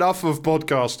had enough of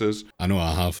podcasters. I know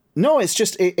I have. No, it's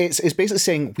just it's basically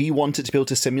saying we want it to be able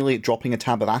to simulate dropping a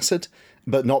tab of acid,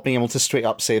 but not being able to straight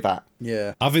up say that.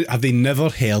 yeah. Have they never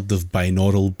heard of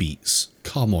binaural beats?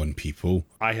 Come on, people.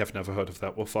 I have never heard of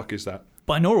that. What the fuck is that?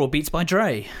 Binaural Beats by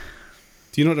Dre.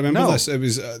 Do you not remember No. this? It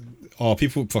was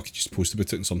people fucking just posted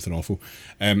about it and something awful.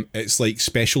 It's like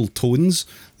special tones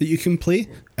that you can play,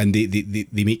 and they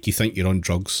make you think you're on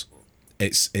drugs.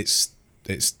 It's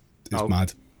Oh.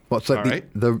 mad. What's Alright.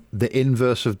 the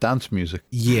inverse of dance music?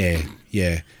 Yeah.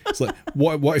 It's like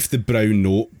what if the brown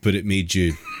note, but it made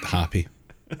you happy?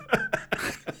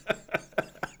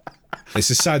 It's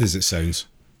as sad as it sounds.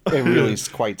 It really is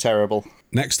quite terrible.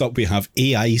 Next up, we have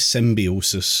AI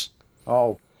symbiosis.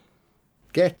 Oh,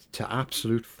 get to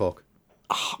absolute fuck.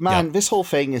 Man, Yeah. this whole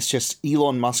thing is just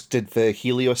Elon Musk did the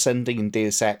heliosending in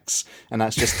Deus Ex, and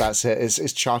that's it.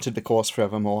 It's charted the course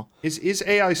forevermore. Is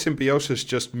AI symbiosis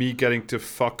just me getting to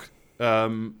fuck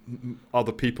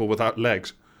other people without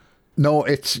legs? No,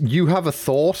 it's you have a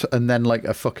thought and then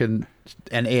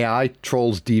an AI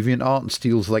trolls DeviantArt and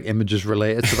steals images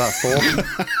related to that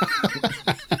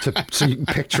thought, so you can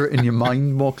picture it in your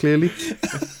mind more clearly.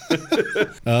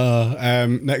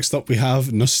 Next up, we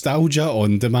have nostalgia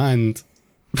on demand,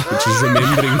 which is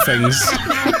remembering things.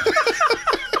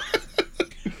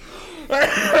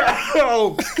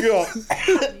 Oh god!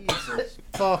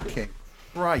 Fucking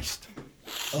Christ.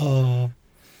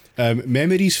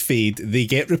 Memories fade, they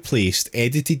get replaced,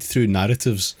 edited through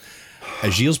narratives.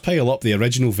 As years pile up, the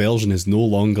original version is no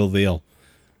longer there.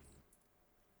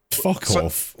 Fuck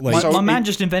off. My man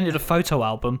just invented a photo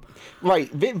album. Right,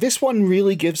 this one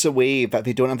really gives away that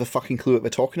they don't have a fucking clue what they're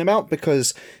talking about,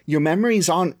 because your memories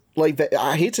aren't, like,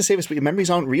 I hate to say this, but your memories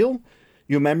aren't real.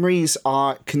 Your memories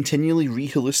are continually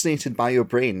re-hallucinated by your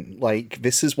brain. Like,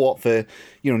 this is what the,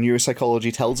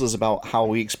 neuropsychology tells us about how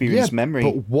we experience memory.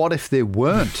 But what if they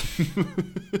weren't?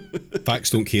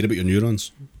 Facts don't care about your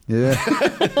neurons. Yeah.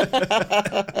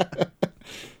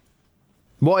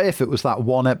 What if it was that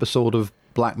one episode of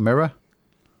Black Mirror?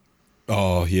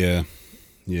 Oh, yeah.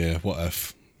 Yeah, what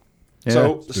if?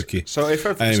 Yeah. So if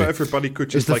everybody could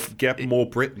just get more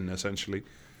Britain, essentially.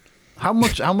 How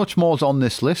much more is on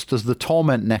this list? Does the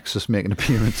Torment Nexus make an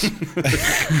appearance?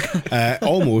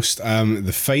 Almost.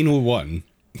 The final one,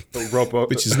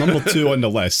 which is number 2 on the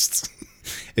list,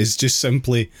 is just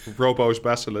simply Robo's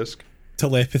Basilisk.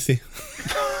 Telepathy.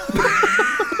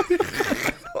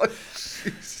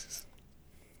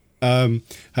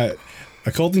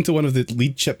 According to one of the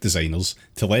lead chip designers,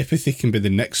 telepathy can be the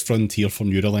next frontier for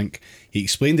Neuralink. He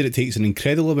explained that it takes an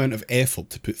incredible amount of effort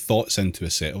to put thoughts into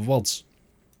a set of words.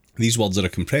 These words are a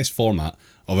compressed format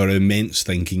of our immense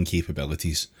thinking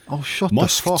capabilities. Oh, shut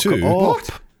Musk the fuck too,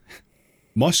 up.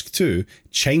 Musk too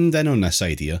chimed in on this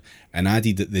idea and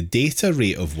added that the data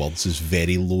rate of words is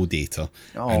very low data,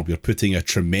 and we're putting a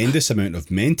tremendous amount of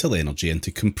mental energy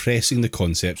into compressing the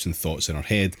concepts and thoughts in our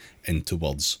head into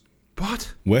words.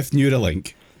 What? With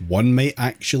Neuralink, one might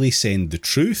actually send the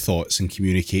true thoughts and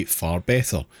communicate far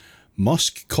better.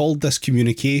 Musk called this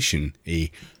communication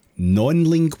a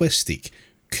non-linguistic,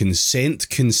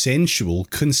 consensual,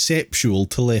 conceptual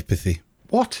telepathy.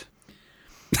 What?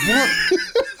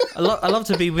 I love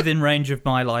to be within range of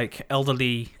my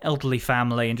elderly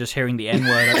family and just hearing the N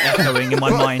word echoing in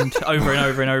my mind over and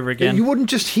over and over again. You wouldn't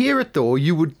just hear it though.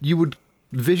 You would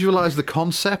visualize the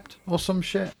concept or some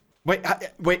shit. Wait.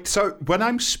 So when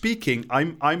I'm speaking,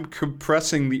 I'm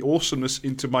compressing the awesomeness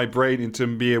into my brain into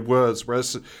mere words.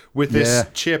 Whereas with this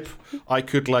chip, I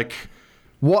could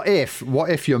What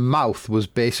if your mouth was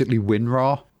basically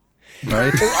WinRAR?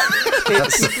 Right?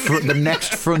 That's the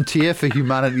next frontier for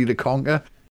humanity to conquer.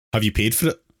 Have you paid for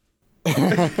it?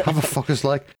 Have a fucker's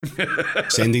like.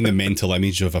 Sending the mental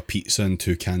image of a pizza and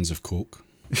 2 cans of Coke.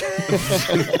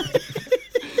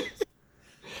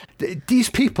 These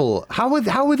people, how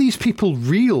are these people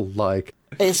real? Like,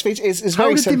 It's how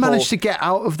very did simple. they manage to get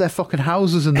out of their fucking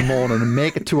houses in the morning and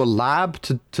make it to a lab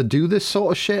to do this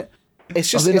sort of shit? It's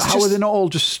just, How are they not all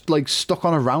just stuck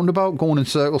on a roundabout going in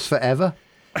circles forever?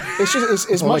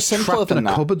 It's Or much simpler trapped in than a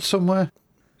that. cupboard somewhere?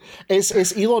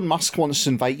 It's Elon Musk wants to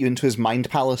invite you into his mind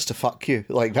palace to fuck you.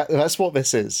 Like that's what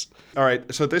this is. All right,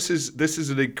 so this is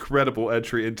an incredible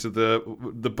entry into the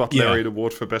Butlerian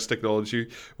Award for Best Technology.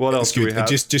 What else do we have?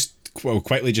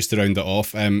 Quickly, just to round it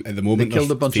off. At the moment, They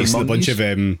killed a bunch of monkeys.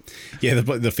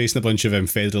 they're facing a bunch of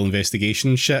federal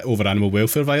investigation shit over animal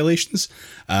welfare violations.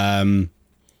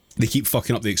 They keep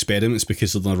fucking up the experiments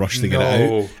because they're in a rush to get it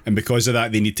out, and because of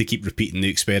that, they need to keep repeating the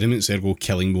experiments. Ergo,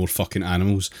 killing more fucking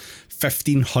animals.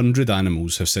 1,500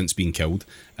 animals have since been killed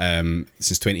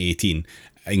since 2018,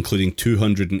 including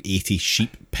 280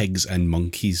 sheep, pigs, and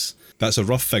monkeys. That's a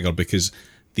rough figure because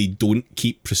they don't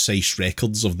keep precise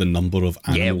records of the number of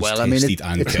animals tested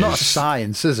and it's killed. not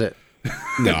science, is it?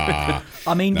 Nah.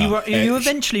 I mean, you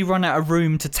eventually run out of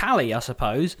room to tally, I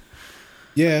suppose.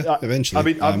 Yeah, eventually. I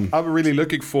mean, I'm really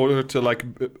looking forward to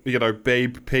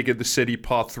Babe Pig in the City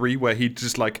Part 3, where he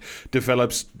just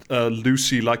develops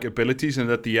Lucy-like abilities, and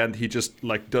at the end he just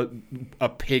a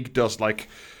pig does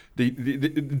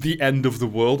the end of the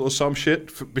world or some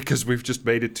shit because we've just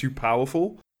made it too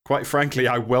powerful. Quite frankly,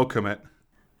 I welcome it.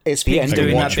 It's the Pigs end of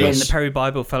doing that bit in Watchmen. the Perry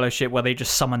Bible Fellowship where they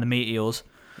just summon the meteors.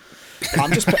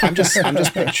 I'm just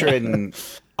picturing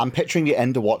the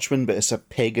end of Watchmen, but it's a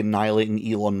pig annihilating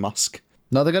Elon Musk.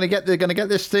 No, they're gonna get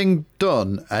this thing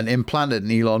done and implant it in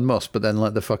Elon Musk, but then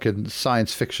the fucking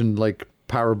science fiction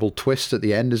parable twist at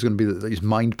the end is gonna be that his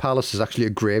mind palace is actually a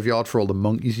graveyard for all the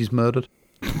monkeys he's murdered.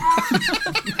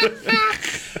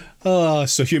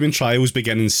 So human trials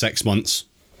begin in 6 months.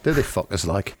 Do they fuckers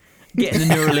like? Getting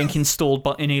the Neuralink installed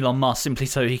in Elon Musk simply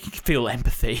so he can feel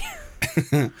empathy.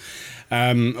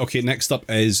 Okay, next up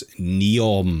is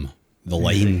Neom, the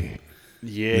line.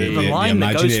 Yeah. The line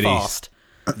that goes fast.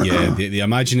 Yeah, the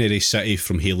imaginary city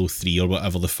from Halo 3 or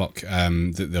whatever the fuck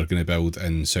that they're going to build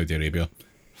in Saudi Arabia.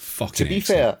 Fucking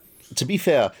To be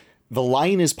fair, the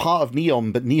line is part of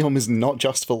Neom, but Neom is not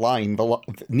just the line.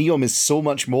 Neom is so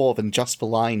much more than just the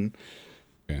line.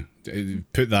 Yeah.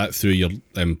 Put that through your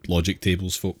logic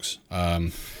tables, folks.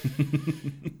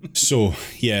 So,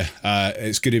 yeah,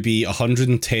 it's going to be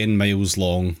 110 miles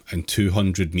long and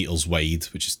 200 meters wide,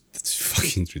 which is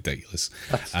fucking ridiculous.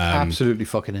 That's absolutely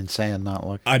fucking insane, that.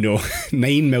 Like, I know.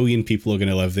 9 million people are going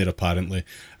to live there, apparently.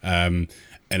 And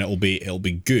it'll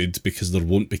be good because there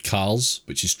won't be cars,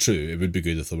 which is true. It would be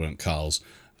good if there weren't cars.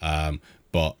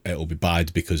 But it'll be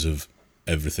bad because of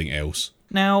everything else.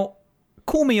 Now,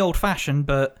 call me old-fashioned,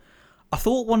 but I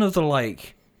thought one of the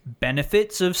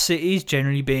benefits of cities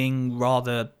generally being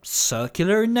rather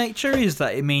circular in nature is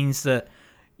that it means that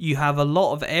you have a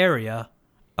lot of area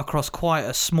across quite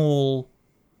a small,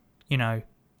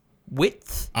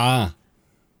 width.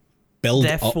 Build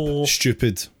Therefore- up,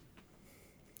 stupid.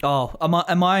 Oh,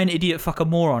 am I an idiot fucker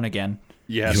moron again?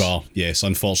 Yes. You are, yes.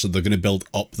 Unfortunately, they're going to build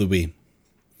up the way.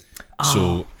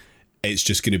 So it's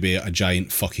just going to be a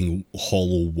giant fucking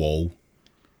hollow wall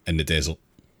in the desert.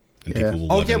 And people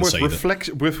will live inside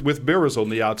with mirrors on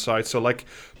the outside. So parts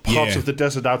Yeah. of the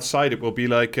desert outside, it will be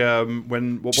like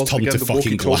when what Just was it turn again to the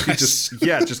fucking walkie-talkie.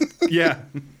 glass.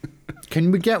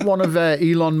 can we get one of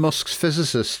Elon Musk's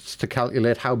physicists to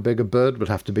calculate how big a bird would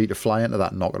have to be to fly into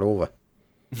that and knock it over?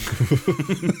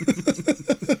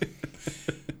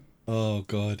 Oh,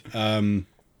 God.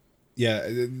 Yeah,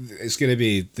 it's going to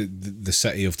be the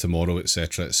city of tomorrow,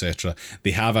 etc., etc.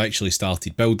 They have actually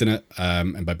started building it,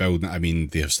 and by building it, I mean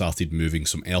they have started moving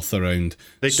some earth around.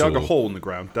 They dug a hole in the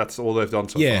ground. That's all they've done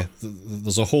so Yeah, far.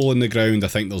 there's a hole in the ground. I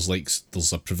think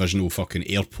there's a provisional fucking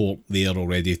airport there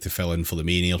already to fill in for the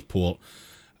main airport.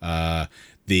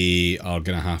 They are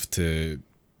going to have to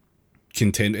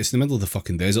contend. It's in the middle of the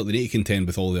fucking desert. They need to contend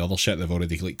with all the other shit they've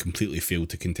already completely failed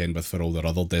to contend with for all their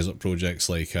other desert projects.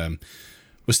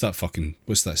 What's that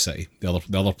city? The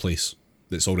other place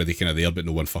that's already kind of there, but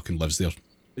no one fucking lives there.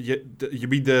 Yeah, you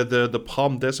mean the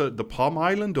Palm Desert, the Palm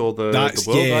Island, or the That's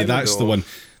World Island, that's the or one.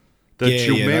 The that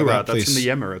Jumeirah, that's place. in the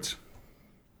Emirates.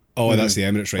 Oh, that's the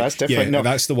Emirates, right? That's different, Yeah, no.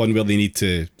 that's the one where they need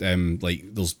to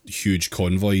there's huge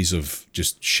convoys of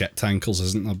just shit tankers,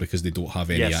 isn't there? Because they don't have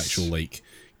any Yes. actual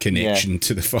connection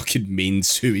to the fucking main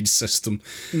sewage system.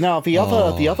 No, the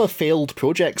other failed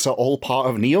projects are all part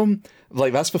of Neom.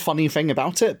 That's the funny thing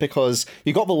about it, because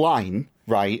you got the line,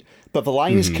 right? But the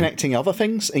line is connecting other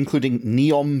things, including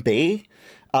Neom Bay,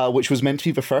 which was meant to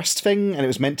be the first thing, and it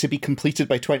was meant to be completed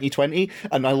by 2020.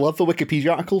 And I love the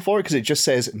Wikipedia article for it because it just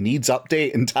says needs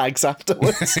update and tags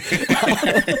afterwards.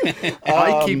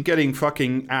 I keep getting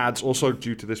fucking ads, also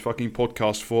due to this fucking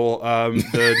podcast, for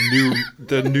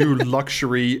the new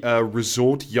luxury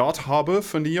resort yacht harbor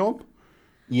for Neom.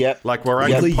 Yep. Where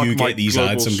I Only can park you my get these global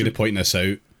ads. I'm going to super- point this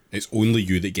out. It's only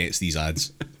you that gets these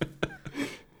ads.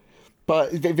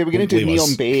 But they were going to do Blame us.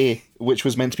 Neom Bay, which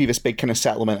was meant to be this big kind of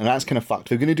settlement, and that's kind of fucked.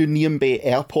 They were going to do Neom Bay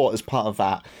Airport as part of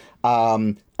that.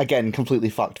 Again, completely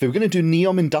fucked. They were going to do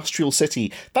Neom Industrial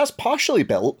City. That's partially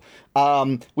built,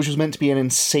 which was meant to be an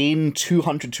insane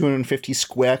 250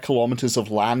 square kilometers of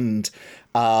land,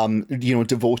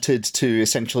 devoted to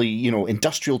essentially,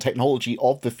 industrial technology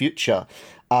of the future.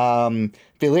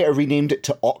 They later renamed it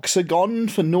to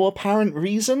Oxagon for no apparent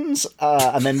reasons,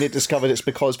 and then they discovered it's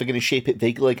because they're going to shape it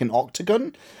vaguely like an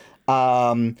octagon.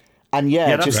 Yeah,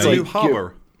 that's just the like new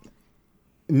harbor.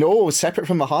 No, separate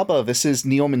from the harbour. This is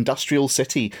Neom Industrial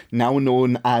City, now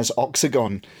known as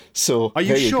Oxagon. So Are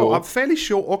you there sure? go. I'm fairly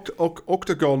sure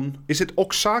Octagon. Is it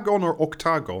Oxagon or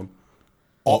Octagon?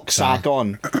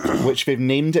 Oxagon, which they've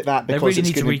named it that They because really it's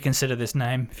need to going reconsider this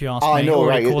name, if you ask I me. know,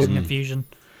 Already right? causing confusion.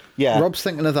 Yeah. Rob's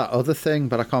thinking of that other thing,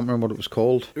 but I can't remember what it was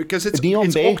called. Because it's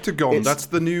Neom Bay, Octagon. it's- That's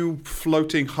the new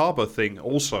floating harbor thing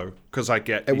also. Because I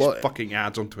get these fucking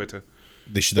ads on Twitter.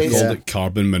 They should have called it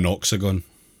Carbon Monoxagon.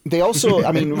 They also,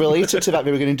 related to that, they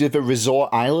were going to do the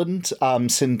resort island,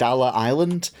 Sindala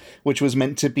Island, which was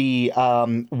meant to be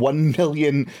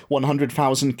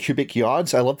 1,100,000 cubic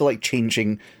yards. I love the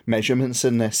changing measurements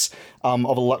in this, of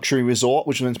a luxury resort,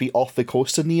 which was meant to be off the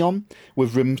coast of Neom,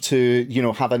 with room to,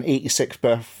 have an 86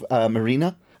 berth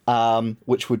marina,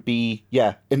 which would be,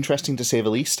 interesting to say the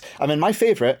least.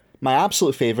 My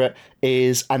absolute favourite,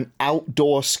 is an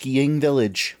outdoor skiing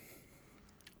village.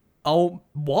 Oh,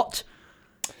 what?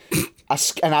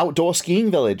 An outdoor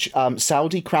skiing village.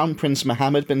 Saudi Crown Prince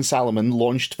Mohammed bin Salman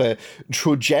launched the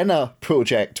Trojena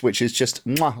project, which is just,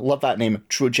 love that name,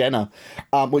 Trojena,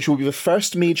 which will be the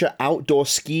first major outdoor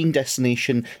skiing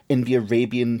destination in the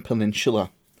Arabian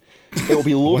Peninsula. It will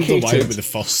be I wonder why it located. was the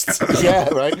first. Yeah,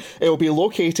 right. It will be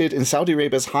located in Saudi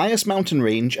Arabia's highest mountain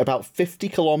range, about 50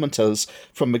 kilometers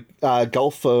from the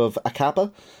Gulf of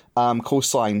Aqaba.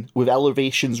 coastline with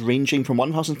elevations ranging from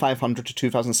 1,500 to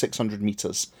 2,600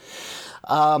 meters.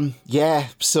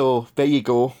 So there you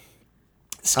go.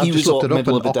 Ski I just resort, looked it up,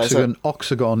 middle of and the desert.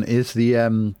 Oxagon is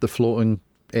the floating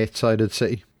 8-sided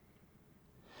city.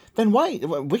 Then why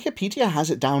Wikipedia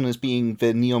has it down as being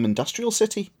the Neom Industrial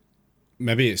City?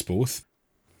 Maybe it's both.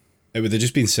 It would have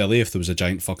just been silly if there was a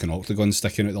giant fucking octagon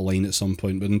sticking out the line at some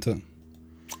point, wouldn't it?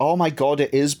 Oh my god,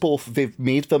 it is both. They've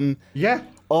made them. Yeah.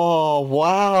 Oh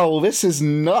wow, this is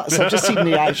nuts! I've just seen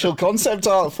the actual concept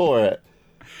art for it.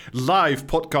 Live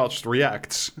podcast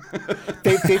reacts.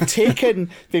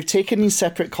 They've taken these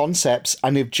separate concepts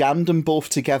and they've jammed them both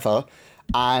together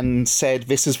and said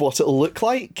this is what it'll look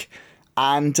like.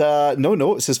 And no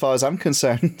notes as far as I'm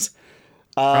concerned.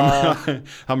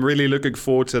 I'm really looking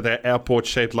forward to their airport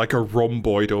shaped like a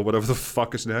rhomboid or whatever the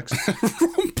fuck is next.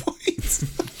 Rhomboid.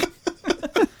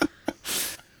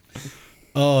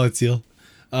 Oh dear.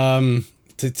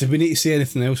 Do we need to say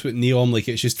anything else with Neom? Like,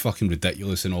 it's just fucking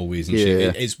ridiculous in all ways and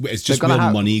shit. It's just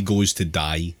where money goes to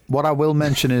die. What I will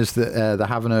mention is that they're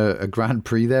having a Grand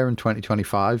Prix there in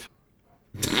 2025.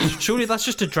 Surely that's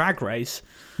just a drag race.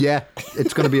 Yeah,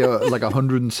 it's going to be like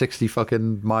 160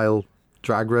 fucking mile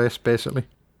drag race, basically.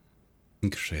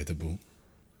 Incredible.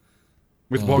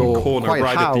 With one corner quite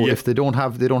right how at the if they don't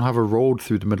have a road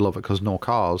through the middle of it because no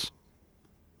cars.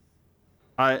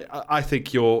 I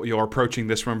think you're approaching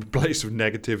this from a place of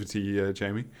negativity,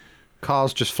 Jamie.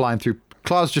 Cars just flying through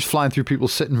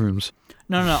people's sitting rooms.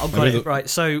 No, I've got it right.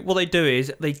 So what they do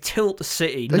is they tilt the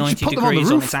city They 90 just put them on the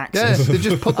degrees on roof. its axis. Yeah, they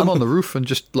just put them on the roof and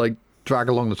just like drag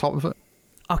along the top of it.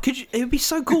 Oh, it would be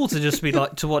so cool to just be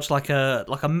like to watch like a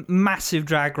massive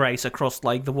drag race across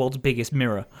like the world's biggest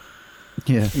mirror.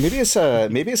 Yeah, Maybe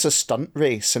it's a stunt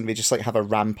race and they just like have a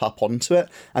ramp up onto it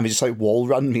and they just like wall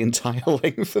run the entire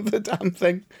length of the damn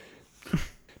thing.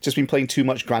 Just been playing too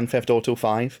much Grand Theft Auto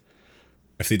 5.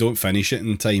 If they don't finish it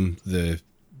in time, the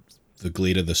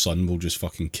glare of the sun will just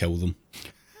fucking kill them.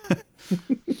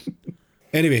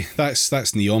 Anyway, that's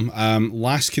Neom.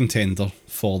 Last contender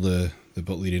for the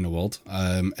Butlerian Award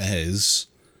is...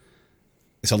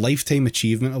 It's a Lifetime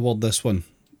Achievement Award, this one.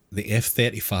 The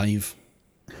F-35.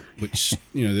 Which,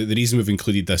 you know, the reason we've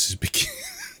included this is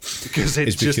because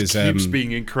it just keeps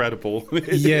being incredible.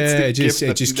 It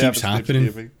just keeps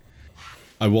happening.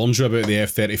 I warned you about the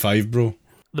F-35, bro.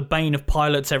 The bane of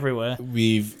pilots everywhere.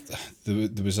 There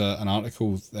was an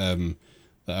article that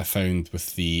I found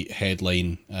with the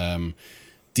headline,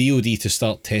 DOD to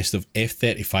start test of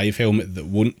F-35 helmet that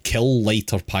won't kill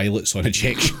lighter pilots on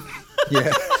ejection.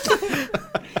 yeah,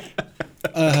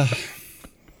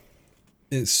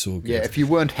 It's so good. yeah. If you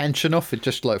weren't hench enough, it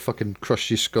just like fucking crushed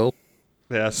your skull.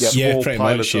 Yeah, small pretty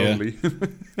pilots much, yeah. only.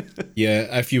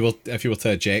 Yeah, if you were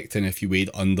to eject and if you weighed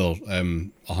under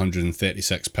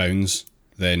 136 pounds,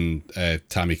 then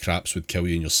Tammy Craps would kill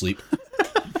you in your sleep.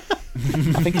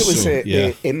 I think it was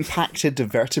it impacted the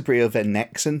vertebrae of their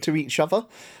necks into each other.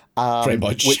 Pretty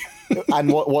much.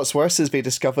 And what's worse is they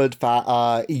discovered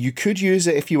that you could use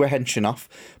it if you were hench enough,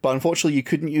 but unfortunately you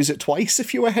couldn't use it twice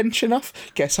if you were hench enough.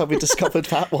 Guess how they discovered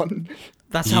that one?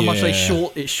 That's how much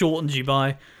it shortened you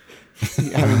by.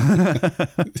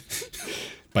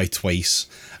 By twice.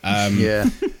 Yeah.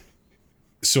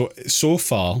 So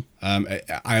far, I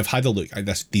have had a look at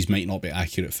this. These might not be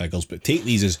accurate figures, but take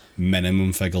these as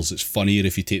minimum figures. It's funnier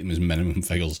if you take them as minimum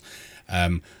figures.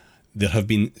 There have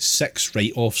been 6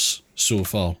 write-offs so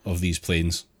far of these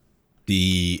planes.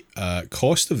 The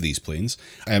cost of these planes,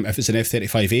 if it's an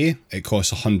F-35A, it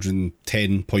costs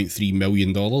 $110.3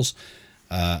 million.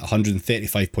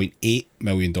 $135.8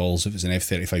 million if it's an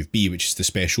F-35B, which is the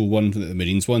special one that the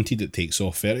Marines wanted. It takes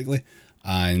off vertically.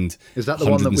 And Is that the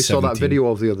one that we saw that video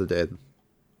of the other day?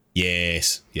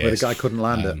 Yes. Where the guy couldn't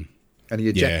land it. And he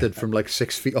ejected from like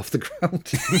 6 feet off the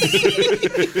ground.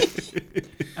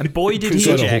 And boy, did he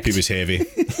So I eject. hope he was heavy.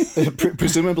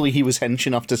 Presumably he was hench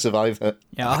enough to survive it.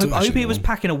 Yeah, I hope he was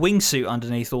packing a wingsuit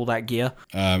underneath all that gear.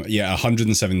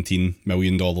 $117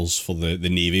 million for the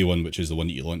Navy one, which is the one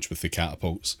that you launch with the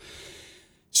catapults.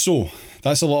 So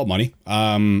that's a lot of money.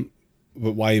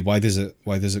 But why does it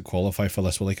qualify for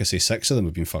this? Well, like I say, 6 of them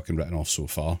have been fucking written off so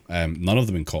far. None of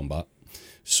them in combat.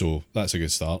 So that's a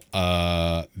good start.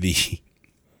 The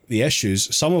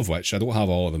issues, some of which I don't have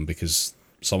all of them because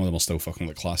some of them are still fucking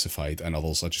like classified and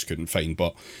others I just couldn't find.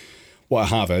 But what I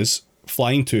have is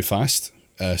flying too fast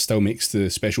still makes the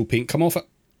special paint come off it.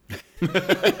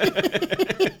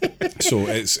 So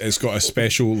it's got a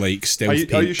special like stealth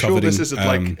paint Are you sure covering, this isn't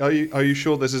like? Are you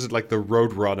sure this isn't like the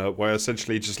Roadrunner, where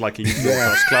essentially just like a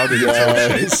dust cloud in its own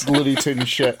shape? It's Looney Tunes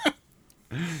shit.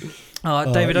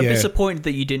 David, I'm yeah. disappointed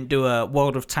that you didn't do a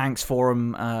World of Tanks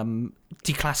forum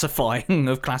declassifying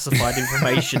of classified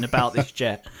information about this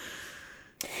jet.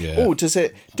 Yeah. Oh, does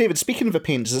it, David? Speaking of the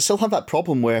paint, does it still have that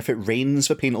problem where if it rains,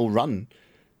 the paint will run?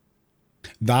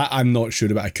 That I'm not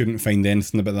sure about. I couldn't find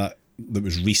anything about that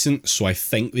was recent, so I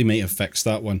think they might have fixed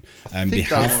that one. They that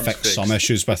have one's fixed some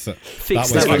issues with it.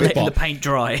 Fix was that by fixed, letting but- the paint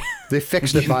dry. They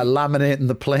fixed it by laminating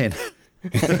the plane.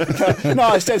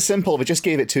 No, it's dead simple. They just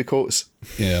gave it 2 coats.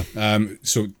 Yeah.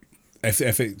 So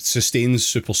if it sustains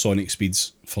supersonic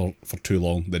speeds for too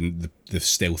long, then the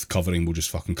stealth covering will just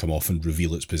fucking come off and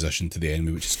reveal its position to the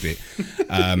enemy, which is great.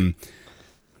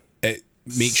 It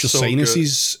makes your So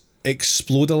sinuses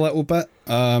explode a little bit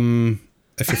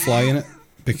if you're flying it,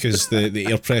 because the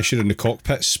air pressure in the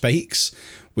cockpit spikes,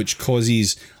 which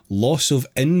causes loss of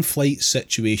in-flight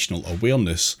situational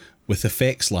awareness with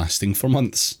effects lasting for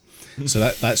months. So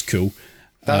that's cool.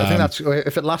 I think that's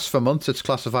if it lasts for months, it's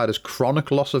classified as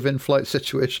chronic loss of in-flight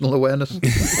situational awareness.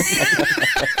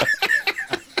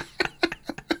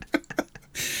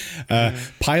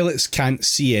 Pilots can't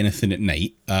see anything at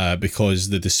night because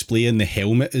the display in the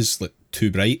helmet is like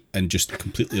too bright and just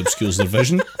completely obscures their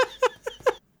vision.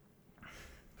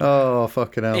 Oh,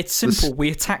 fucking hell. It's simple. We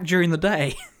attack during the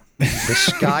day. The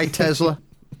Sky Tesla.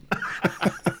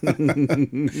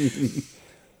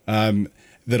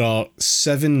 There are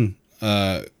 7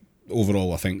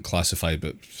 overall, I think, classified,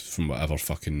 but from whatever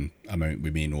fucking amount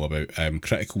we may know about,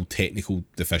 critical technical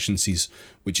deficiencies,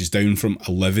 which is down from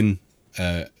 11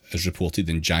 as reported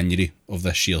in January of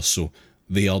this year. So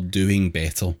they are doing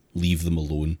better. Leave them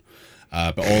alone.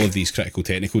 But all of these critical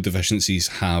technical deficiencies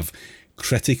have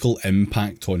critical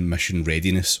impact on mission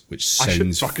readiness, which I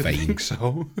should sounds fucking fine. think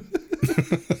so.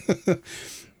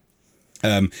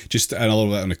 Just another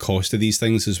bit on the cost of these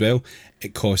things as well.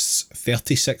 It costs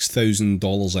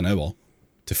 $36,000 an hour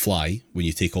to fly when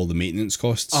you take all the maintenance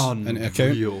costs into account.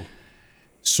 Unreal.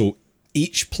 So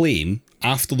each plane,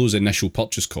 after those initial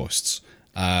purchase costs,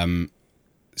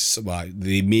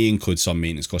 they may include some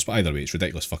maintenance costs, but either way, it's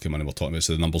ridiculous fucking money we're talking about,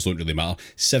 so the numbers don't really matter.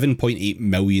 $7.8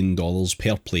 million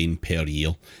per plane per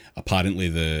year. Apparently,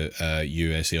 the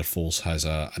US Air Force has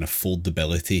an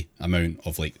affordability amount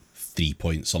of like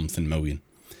 3-point-something million.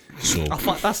 So I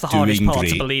find that's the hardest doing part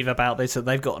to great. believe about this, that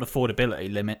they've got an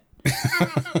affordability limit.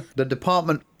 The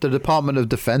Department of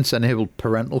Defense enabled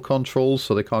parental controls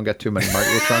so they can't get too many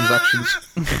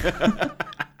microtransactions.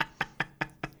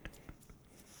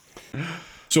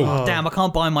 So Damn, I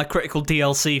can't buy my critical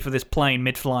DLC for this plane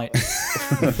mid-flight.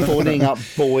 Phoning up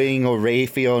Boeing or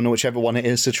Raytheon or whichever one it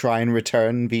is to try and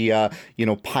return the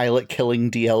pilot killing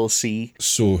DLC.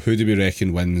 So who do we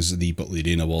reckon wins the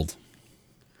Butlerian Award?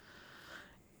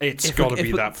 It's If got to we- be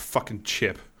if we- that fucking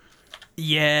chip.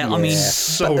 Yeah, I mean,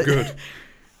 So good.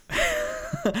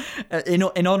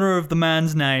 in honor of the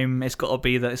man's name, it's got to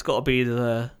be the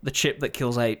chip that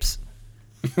kills apes.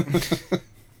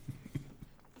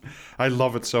 I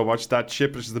love it so much. That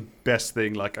chip is the best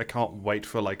thing. Like, I can't wait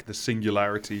for like the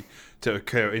singularity to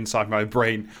occur inside my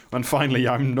brain when finally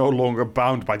I'm no longer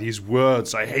bound by these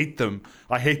words. I hate them.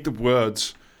 I hate the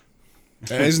words.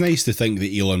 It is nice to think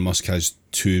that Elon Musk has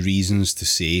 2 reasons to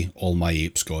say all my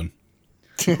apes gone.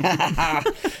 I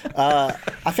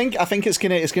think it's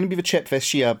gonna be the chip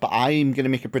this year, but I'm gonna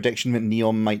make a prediction that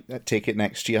Neom might take it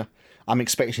next year. I'm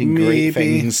expecting great Maybe.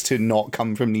 things to not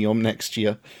come from Neom next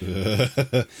year.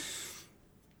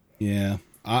 Yeah,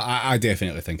 I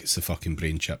definitely think it's the fucking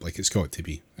brain chip. Like, it's got to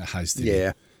be. It has to be.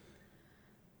 Yeah.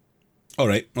 All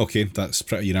right, okay, that's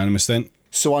pretty unanimous then.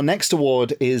 So our next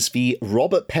award is the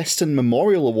Robert Peston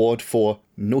Memorial Award for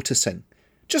noticing.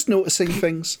 Just noticing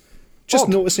things. Just Odd.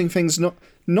 noticing things. Not.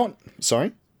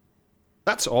 Sorry.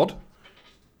 That's odd.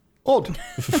 Odd.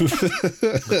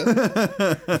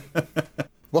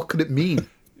 What could it mean?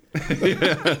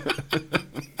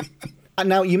 And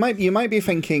now you might be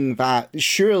thinking that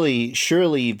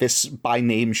surely this by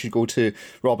name should go to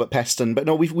Robert Peston, but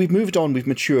no, we've moved on, we've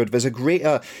matured. There's a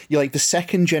greater, the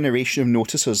second generation of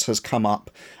noticers has come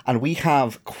up, and we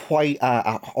have quite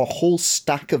a whole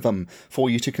stack of them for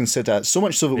you to consider. So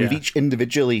much so that we've Yeah. each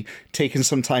individually taken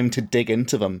some time to dig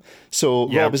into them. So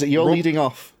Yeah, Rob, is it you're Rob- leading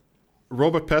off?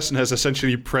 Robert Peston has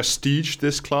essentially prestiged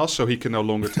this class, so he can no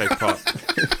longer take part.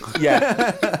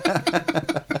 Yeah.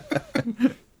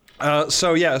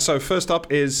 So first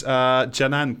up is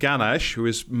Janan Ganesh, who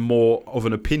is more of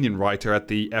an opinion writer at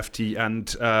the FT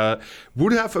and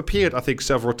would have appeared, I think,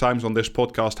 several times on this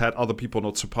podcast had other people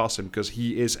not surpassed him, because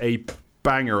he is a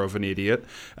banger of an idiot.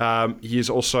 He is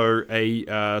also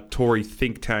a Tory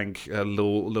think tank,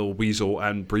 little weasel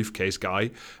and briefcase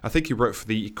guy. I think he wrote for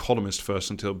The Economist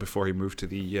first before he moved to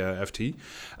the FT.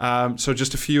 So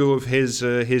just a few of his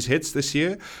hits this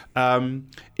year.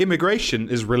 Immigration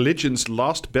is religion's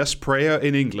last best prayer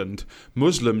in England.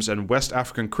 Muslims and West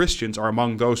African Christians are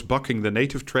among those bucking the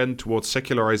native trend towards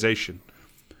secularization.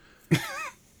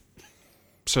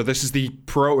 So this is the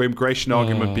pro-immigration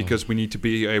argument because we need to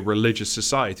be a religious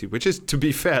society, which is, to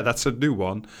be fair, that's a new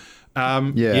one.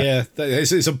 Yeah,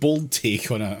 it's a bold take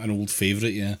on an old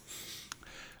favourite, yeah.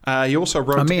 He also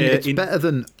wrote... I mean, it's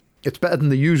better than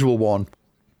the usual one,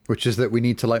 which is that we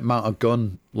need to mount a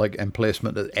gun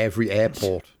emplacement at every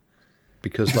airport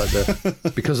because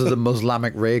because of the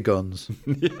Muslimic ray guns.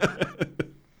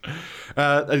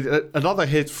 Another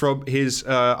hit from his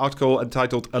article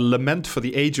entitled "A Lament for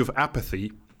the Age of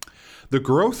Apathy." The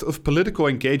growth of political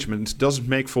engagement doesn't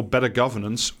make for better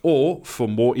governance or for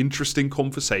more interesting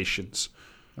conversations.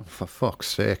 Oh, for fuck's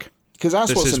sake. Because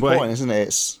that's what's important, isn't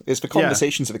it? It's the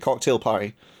conversations at the cocktail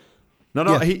party.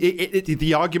 No. Yeah.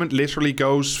 The argument literally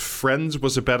goes, Friends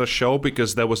was a better show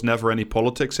because there was never any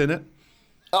politics in it.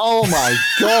 Oh my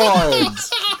god!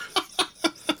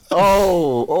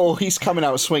 Oh, he's coming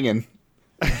out swinging.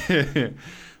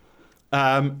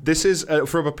 This is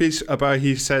from a piece about,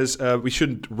 he says, we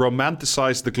shouldn't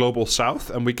romanticize the global south,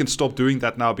 and we can stop doing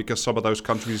that now because some of those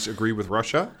countries agree with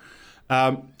Russia.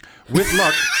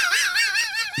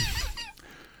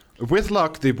 With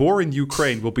luck, the war in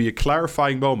Ukraine will be a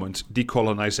clarifying moment.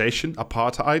 Decolonization,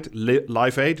 apartheid,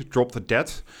 Live Aid, drop the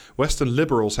debt. Western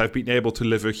liberals have been able to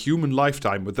live a human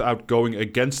lifetime without going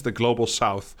against the global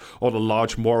south on a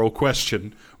large moral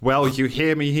question. Well, you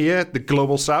hear me here? The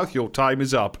global south, your time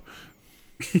is up.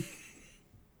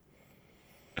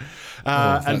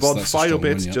 And one final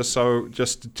bit, one, yeah.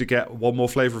 just to get one more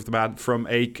flavor of the man, from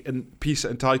a piece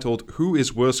entitled "Who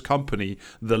is Worse Company,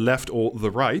 the Left or the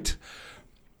Right?"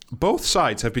 Both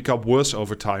sides have become worse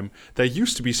over time. There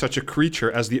used to be such a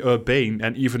creature as the urbane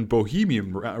and even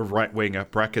bohemian right-winger,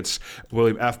 brackets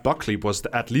William F. Buckley was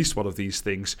at least one of these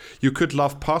things. You could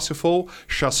love Parsifal,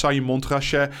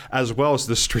 Chassagne-Montrachet, as well as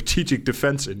the Strategic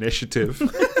Defense Initiative.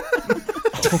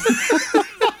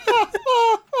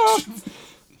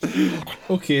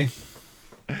 Okay.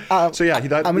 So yeah,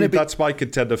 that's my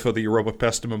contender for the Robert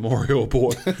Pesta Memorial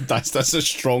Award. that's a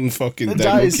strong fucking thing.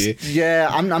 Okay. Yeah,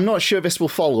 I'm not sure this will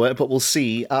follow it, but we'll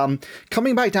see.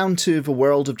 Coming back down to the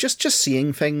world of just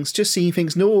seeing things,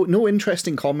 no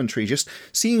interesting commentary, just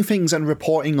seeing things and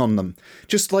reporting on them.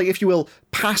 Just if you will,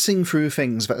 passing through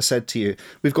things that are said to you.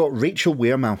 We've got Rachel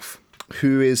Wearmouth,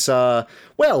 who is let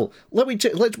me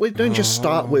just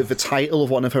start with the title of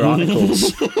one of her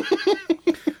articles.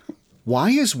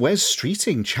 Why is Wes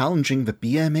Streeting challenging the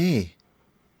BMA?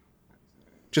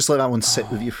 Just let that one sit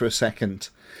with you for a second.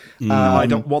 I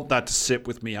don't want that to sit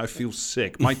with me. I feel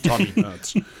sick. My tummy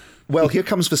hurts. Well, here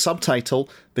comes the subtitle.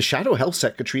 The Shadow Health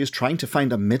Secretary is trying to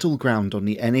find a middle ground on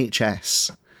the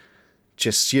NHS.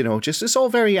 Just it's all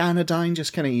very anodyne,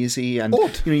 just kind of easy. And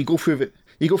you go through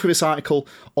this article.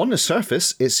 On the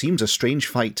surface, it seems a strange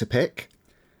fight to pick.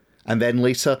 And then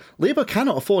later, Labour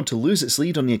cannot afford to lose its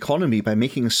lead on the economy by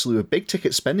making a slew of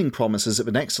big-ticket spending promises at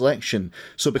the next election,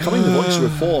 so becoming the voice of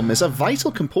reform is a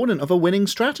vital component of a winning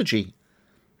strategy.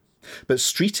 But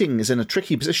Streeting is in a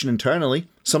tricky position internally.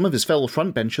 Some of his fellow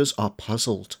frontbenchers are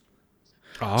puzzled.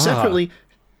 Separately,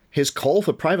 his call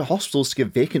for private hospitals to give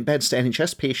vacant beds to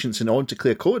NHS patients in order to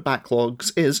clear COVID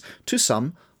backlogs is, to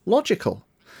some, logical.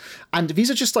 And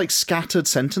these are just scattered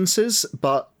sentences,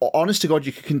 but honest to God,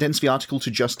 you could condense the article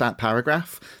to just that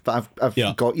paragraph that I've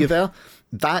got you there.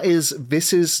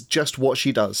 This is just what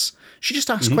she does. She just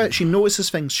asks questions, she notices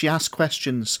things, she asks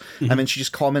questions, and then she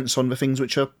just comments on the things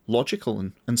which are logical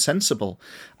and sensible.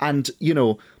 And,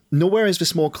 nowhere is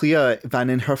this more clear than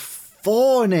in her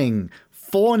fawning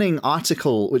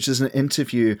article, which is an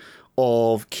interview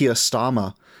of Keir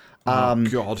Starmer.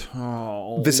 God.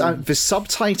 The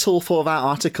subtitle for that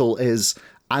article is,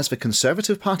 "As the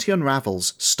Conservative Party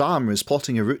unravels, Starmer is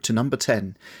plotting a route to number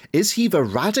 10. Is he the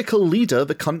radical leader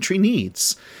the country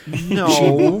needs?"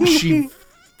 No. She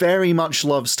very much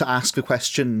loves to ask the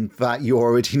question that you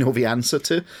already know the answer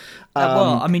to.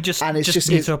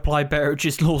 Just need to apply better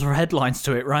just laws or headlines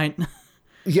to it, right?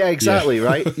 Yeah, exactly,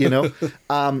 right?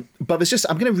 But there's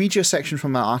I'm going to read you a section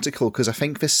from that article because I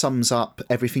think this sums up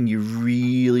everything you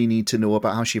really need to know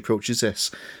about how she approaches this.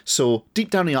 So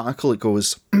deep down in the article it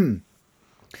goes,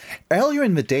 earlier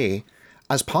in the day,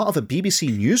 as part of a BBC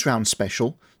Newsround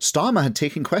special, Starmer had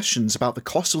taken questions about the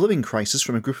cost of living crisis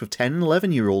from a group of 10 and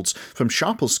 11-year-olds from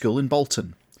Sharples School in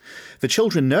Bolton. The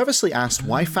children nervously asked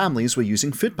why families were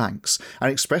using food banks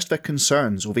and expressed their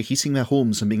concerns over heating their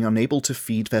homes and being unable to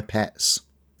feed their pets.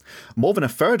 More than a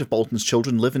third of Bolton's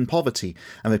children live in poverty,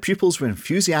 and the pupils were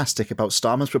enthusiastic about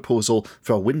Starmer's proposal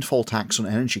for a windfall tax on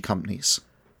energy companies.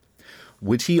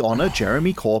 Would he honour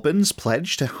Jeremy Corbyn's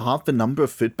pledge to halve the number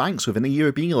of food banks within a year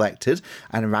of being elected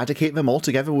and eradicate them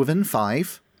altogether within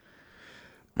 5?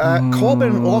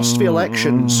 Corbyn lost the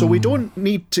election, so we didn't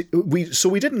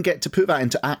get to put that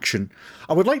into action.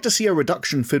 I would like to see a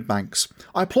reduction in food banks.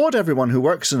 I applaud everyone who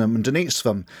works in them and donates to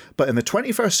them, but in the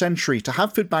 21st century, to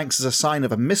have food banks is a sign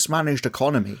of a mismanaged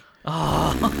economy.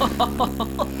 A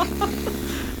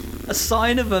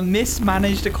sign of a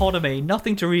mismanaged economy.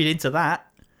 Nothing to read into that.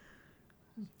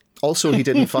 Also, he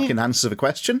didn't fucking answer the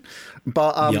question.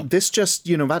 But this just,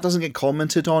 that doesn't get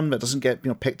commented on, that doesn't get,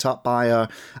 picked up by her.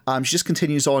 She just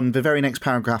continues on the very next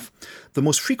paragraph. The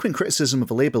most frequent criticism of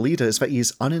a Labour leader is that he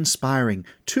is uninspiring,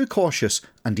 too cautious,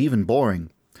 and even boring.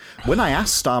 When I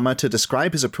asked Starmer to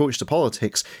describe his approach to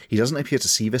politics, he doesn't appear to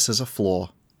see this as a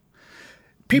flaw.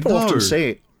 People often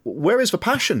say, where is the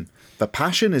passion? The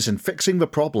passion is in fixing the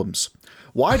problems.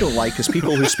 What I don't like is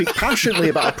people who speak passionately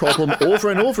about a problem over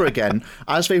and over again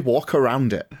as they walk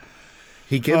around it.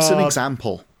 He gives an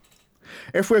example.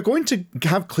 If we're going to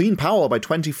have clean power by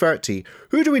 2030,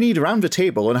 who do we need around the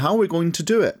table and how are we going to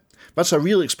do it? That's a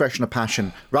real expression of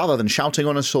passion, rather than shouting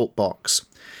on a soapbox.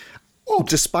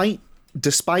 Despite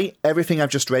everything I've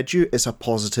just read you, it's a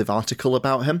positive article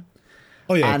about him.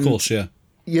 Oh yeah, of course, yeah.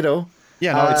 Yeah,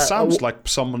 no, it sounds like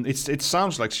someone. It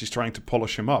sounds like she's trying to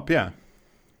polish him up. Yeah.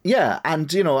 Yeah,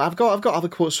 and I've got other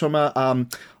quotes from her.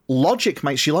 Logic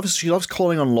might she loves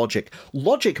calling on logic.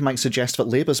 Logic might suggest that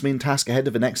Labour's main task ahead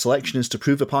of the next election is to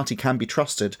prove the party can be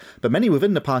trusted, but many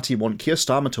within the party want Keir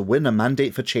Starmer to win a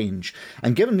mandate for change.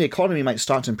 And given the economy might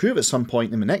start to improve at some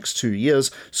point in the next 2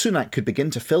 years, Sunak could begin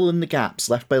to fill in the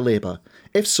gaps left by Labour.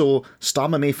 If so,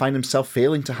 Starmer may find himself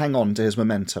failing to hang on to his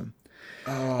momentum.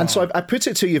 And so I put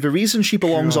it to you, the reason she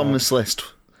belongs on this list.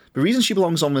 The reason she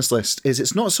belongs on this list is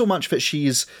it's not so much that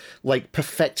she's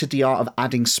perfected the art of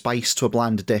adding spice to a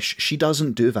bland dish. She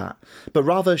doesn't do that. But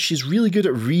rather, she's really good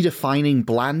at redefining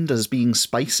bland as being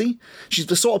spicy. She's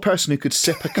the sort of person who could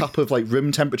sip a cup of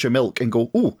room temperature milk and go,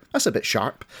 ooh, that's a bit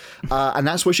sharp. And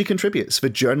that's where she contributes, the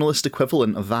journalist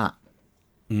equivalent of that.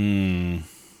 Yeah,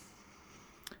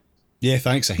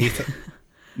 thanks. I hate it.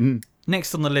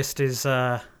 Next on the list is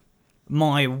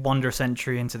my wondrous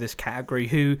entry into this category,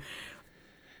 who,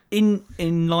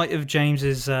 in light of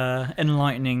James's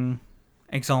enlightening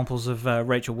examples of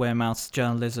Rachel Wearmouth's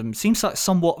journalism, seems like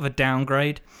somewhat of a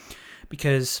downgrade,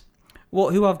 because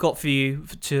who I've got for you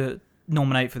to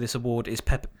nominate for this award is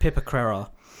Pippa Crerar,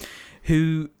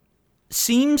 who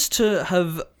seems to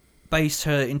have based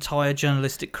her entire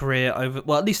journalistic career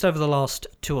at least over the last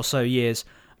 2 or so years,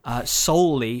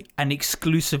 solely and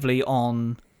exclusively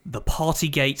on the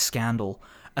Partygate scandal.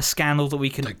 A scandal that we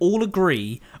can all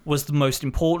agree was the most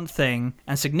important thing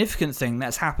and significant thing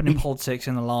that's happened in politics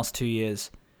in the last 2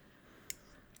 years.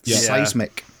 Yeah.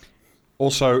 Seismic.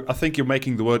 Also, I think you're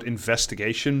making the word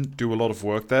investigation do a lot of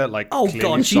work there.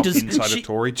 She does. Insider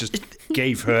Tory just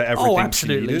gave her everything. Oh,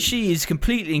 absolutely. She needed. She is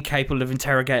completely incapable of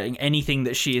interrogating anything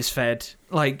that she is fed.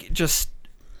 Just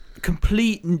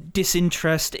complete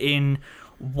disinterest in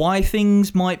why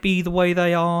things might be the way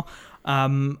they are.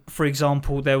 For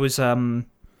example, there was a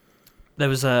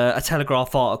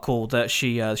Telegraph article that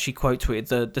she quote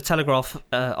tweeted. The Telegraph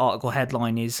article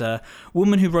headline is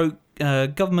 "Woman who wrote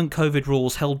government COVID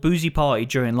rules held boozy party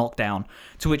during lockdown,"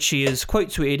 to which she has quote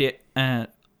tweeted it.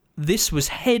 This was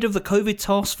head of the COVID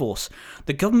task force,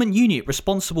 the government unit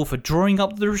responsible for drawing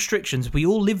up the restrictions we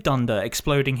all lived under.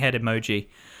 Exploding head emoji.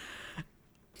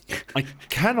 I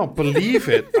cannot believe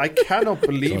it. I cannot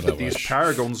believe that these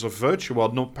paragons of virtue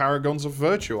are not paragons of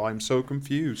virtue. I'm so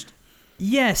confused.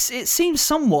 Yes, it seems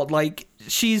somewhat like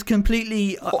she's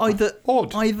completely odd.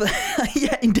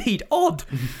 Yeah, indeed, odd.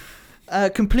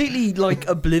 Completely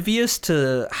oblivious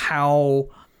to how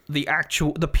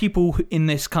the people in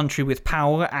this country with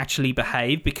power actually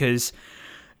behave, because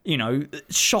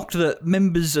shocked that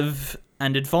members of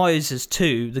and advisors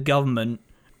to the government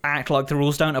act like the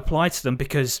rules don't apply to them,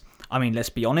 because let's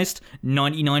be honest,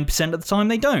 99% of the time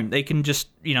they don't. They can just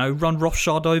run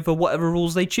roughshod over whatever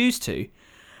rules they choose to.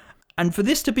 And for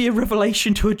this to be a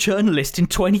revelation to a journalist in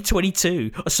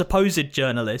 2022, a supposed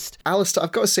journalist. Alistair,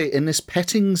 I've got to say, in this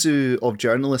petting zoo of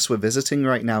journalists we're visiting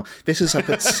right now, this is a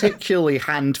particularly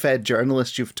hand-fed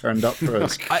journalist you've turned up for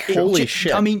us. Holy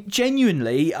shit.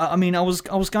 Genuinely, I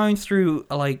was going through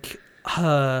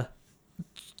her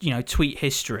tweet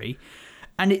history,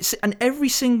 and every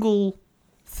single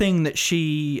thing that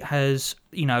she has,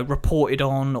 reported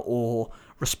on or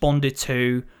responded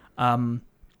to,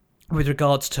 with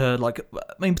regards to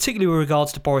particularly with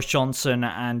regards to Boris Johnson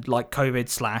and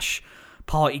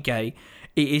COVID/Partygate,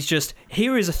 it is just,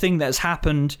 here is a thing that has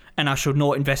happened, and I shall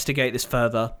not investigate this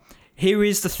further. Here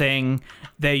is the thing.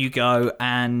 There you go,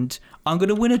 and I'm going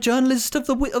to win a Journalist of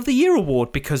the Year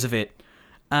award because of it.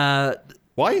 Why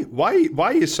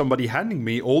is somebody handing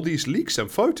me all these leaks and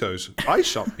photos? I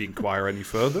shan't inquire any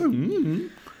further. Mm-hmm.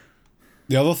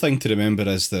 The other thing to remember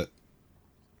is that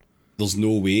there's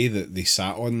no way that they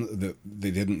sat on that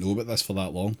they didn't know about this for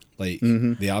that long.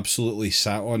 They absolutely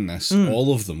sat on this,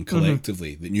 all of them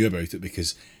collectively that knew about it,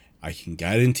 because I can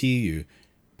guarantee you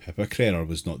Pippa Crerar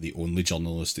was not the only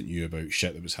journalist that knew about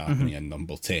shit that was happening in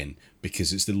Number 10,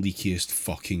 because it's the leakiest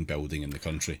fucking building in the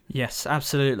country. Yes,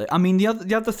 absolutely. I mean, the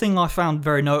other thing I found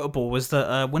very notable was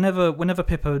that whenever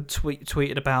Pippa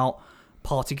tweeted about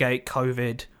Partygate,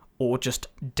 COVID, or just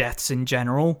deaths in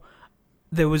general,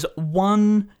 there was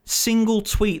one single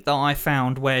tweet that I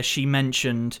found where she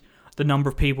mentioned the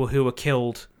number of people who were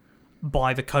killed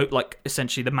by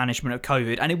essentially the management of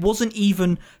COVID, and it wasn't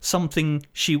even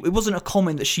it wasn't a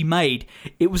comment that she made.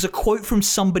 It was a quote from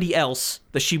somebody else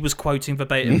that she was quoting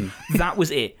verbatim. That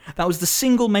was it. That was the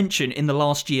single mention in the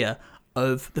last year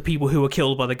of the people who were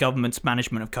killed by the government's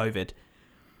management of COVID.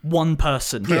 One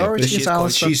person. She's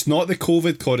not the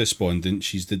COVID correspondent.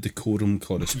 She's the decorum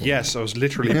correspondent. Yes, I was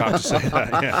literally about to say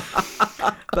that. Yeah.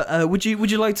 But would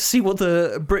you like to see what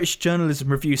the British Journalism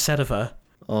Review said of her?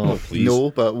 Oh, please. No,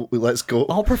 but let's go.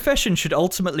 Our profession should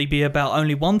ultimately be about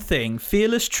only one thing: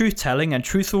 fearless truth-telling and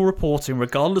truthful reporting,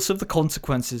 regardless of the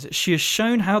consequences. She has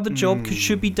shown how the job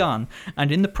should be done,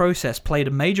 and in the process played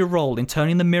a major role in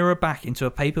turning the Mirror back into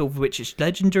a paper of which its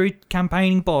legendary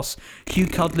campaigning boss, Hugh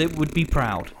Cudlip, would be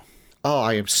proud. Oh,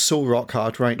 I am so rock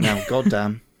hard right now. God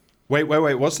damn. Wait.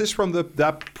 Was this from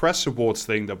that press awards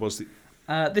thing that was the...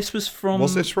 This was from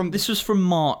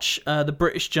March, the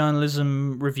British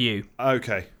Journalism Review.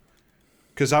 Okay.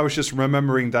 Because I was just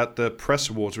remembering that the press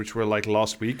awards, which were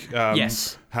last week,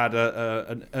 yes, had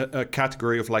a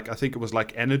category of I think it was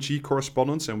energy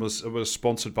correspondence, and it was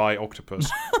sponsored by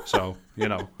Octopus. So,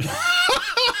 Bit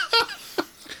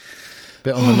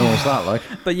on the nose, that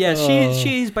But yeah,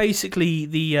 she is basically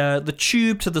the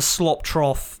tube to the slop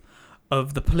trough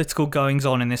of the political goings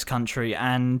on in this country,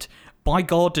 and by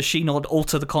God, does she not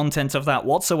alter the content of that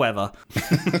whatsoever?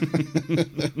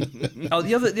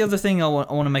 The other thing I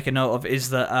want to make a note of is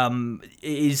that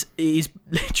it is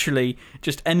literally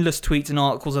just endless tweets and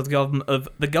articles of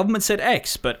the government said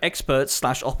X, but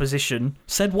experts/opposition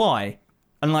said Y,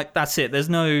 and that's it. There's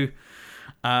no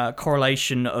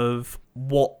correlation of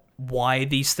why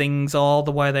these things are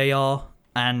the way they are,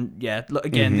 and yeah,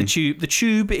 again, the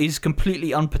tube is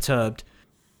completely unperturbed.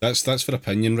 That's for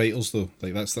opinion writers, though.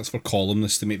 That's for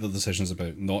columnists to make the decisions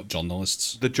about, not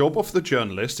journalists. The job of the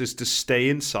journalist is to stay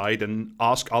inside and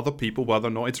ask other people whether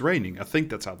or not it's raining. I think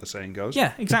that's how the saying goes.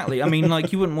 Yeah, exactly. I mean,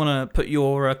 you wouldn't want to put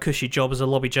your cushy job as a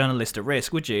lobby journalist at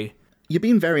risk, would you? You're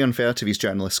being very unfair to these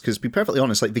journalists, because, to be perfectly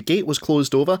honest, the gate was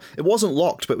closed over. It wasn't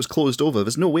locked, but it was closed over.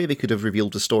 There's no way they could have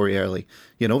revealed the story early.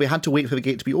 They had to wait for the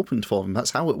gate to be opened for them.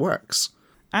 That's how it works.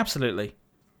 Absolutely.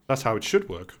 That's how it should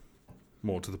work.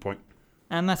 More to the point.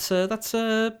 And that's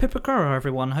Pippa Crerar,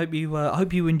 everyone. Hope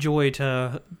you enjoyed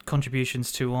her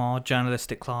contributions to our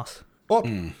journalistic class. Oh.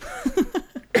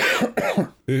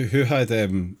 Who had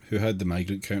the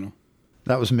migrant counter?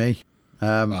 That was me.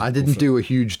 I didn't do a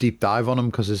huge deep dive on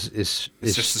him because his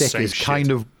stick is kind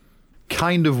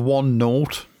of one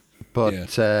note, but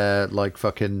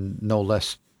fucking no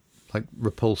less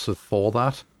repulsive for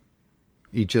that.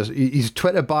 His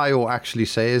Twitter bio actually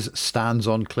says stands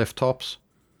on cliff tops.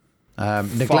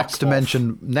 Neglects to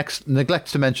mention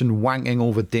wanking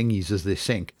over dinghies as they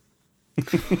sink.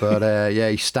 But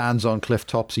he stands on cliff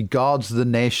tops. He guards the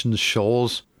nation's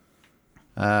shores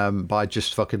by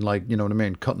just fucking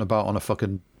cutting about on a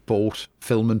fucking boat,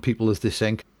 filming people as they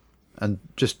sink, and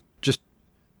just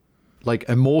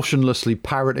emotionlessly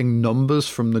parroting numbers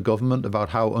from the government about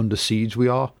how under siege we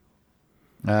are.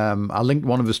 I linked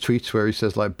one of his tweets where he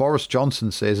says, Boris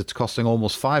Johnson says it's costing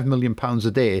almost £5 million a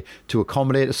day to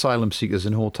accommodate asylum seekers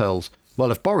in hotels.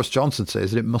 Well, if Boris Johnson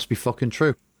says it must be fucking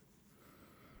true.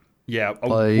 Yeah,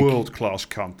 world-class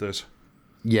cunt, this.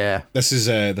 Yeah. This is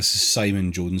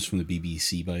Simon Jones from the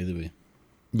BBC, by the way.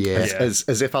 Yeah.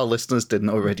 As if our listeners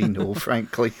didn't already know,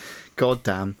 frankly. God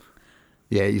damn.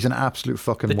 Yeah, he's an absolute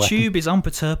fucking weapon. The tube is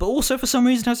unperturbed, but also for some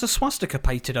reason has a swastika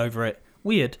painted over it.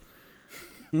 Weird.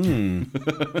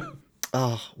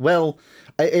 Well,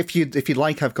 if you'd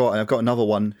like, I've got another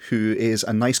one who is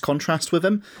a nice contrast with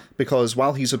him, because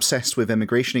while he's obsessed with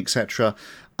immigration, etc.,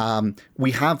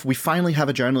 we finally have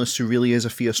a journalist who really is a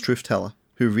fierce truth teller,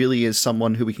 who really is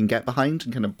someone who we can get behind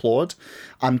and can applaud.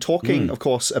 I'm talking, of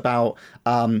course, about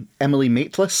Emily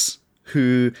Maitlis,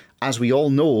 who, as we all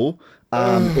know,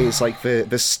 is like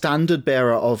the standard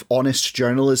bearer of honest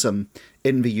journalism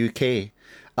in the UK.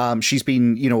 She's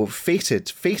been,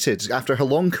 fated after her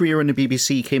long career in the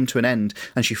BBC came to an end,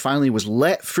 and she finally was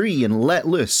let free and let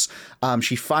loose.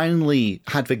 She finally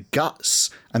had the guts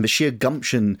and the sheer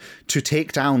gumption to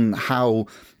take down how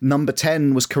Number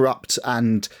 10 was corrupt,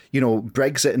 and,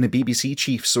 Brexit and the BBC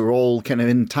chiefs are all kind of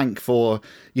in tank for,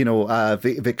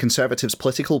 the Conservatives'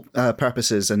 political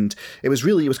purposes. And it was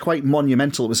quite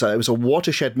monumental. It was a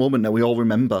watershed moment that we all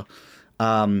remember.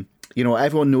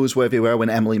 Everyone knows where they were when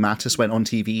Emily Maitlis went on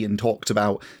TV and talked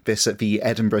about this at the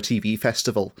Edinburgh TV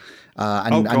Festival.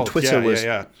 And Twitter was...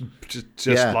 Yeah.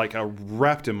 Just like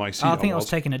wrapped in my seat. I think I was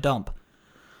taking a dump.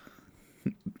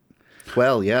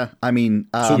 Well, yeah. I mean...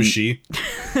 so was she.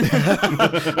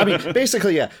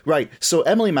 Basically, yeah. Right. So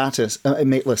Emily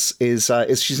Maitlis is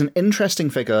she's an interesting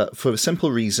figure for the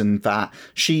simple reason that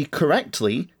she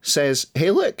correctly says,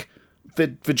 hey, look,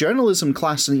 the journalism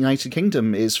class in the United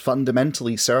Kingdom is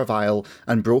fundamentally servile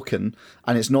and broken,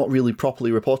 and it's not really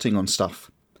properly reporting on stuff.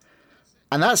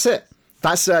 And that's it.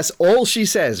 That's all she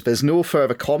says. There's no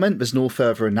further comment, there's no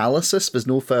further analysis, there's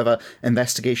no further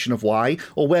investigation of why,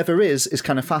 or where there is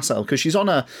kind of facile, because she's on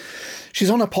a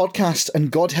podcast, and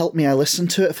God help me, I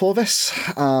listened to it for this.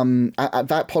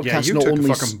 That podcast, yeah, you not took only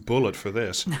a fucking bullet for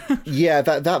this. Yeah,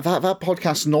 that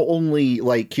podcast not only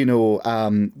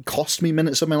cost me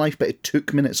minutes of my life, but it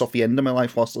took minutes off the end of my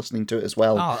life whilst listening to it as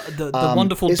well. The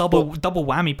wonderful double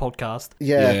whammy podcast.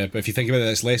 Yeah, but if you think about it,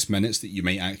 it's less minutes that you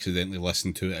might accidentally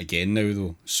listen to it again now,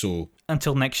 though. So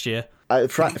until next year.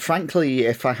 Frankly,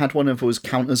 if I had one of those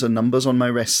counters and numbers on my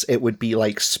wrists, it would be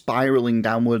like spiraling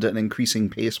downward at an increasing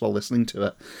pace while listening to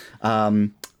it.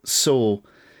 To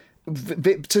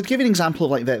give you an example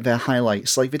of like their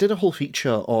highlights, like they did a whole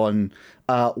feature on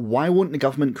why won't the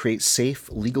government create safe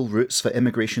legal routes for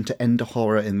immigration to end the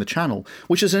horror in the Channel,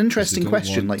 which is an interesting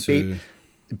question. Like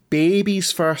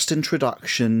baby's first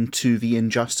introduction to the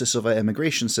injustice of our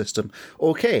immigration system.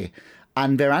 Okay.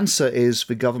 And their answer is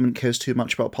the government cares too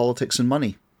much about politics and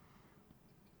money.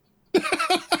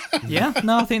 Yeah,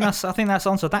 no, I think that's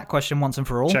answered that question once and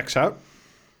for all. Checks out.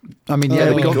 I mean, yeah,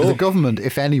 the government,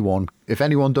 if anyone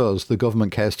does, the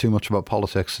government cares too much about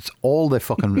politics. It's all they're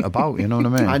fucking about, you know what I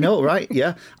mean? I know, right?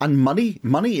 Yeah. And money,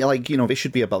 like, they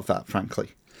should be above that,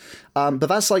 frankly. But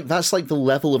that's like the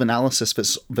level of analysis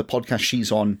that's the podcast she's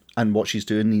on and what she's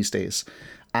doing these days.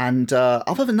 And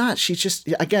other than that, she just,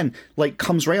 again, like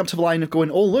comes right up to the line of going,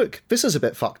 oh, look, this is a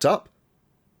bit fucked up.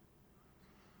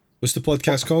 What's the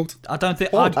podcast called? I don't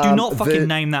think... I do not fucking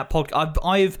name that podcast.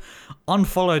 I've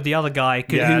unfollowed the other guy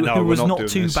who was not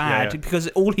too bad because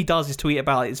all he does is tweet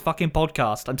about his fucking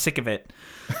podcast. I'm sick of it.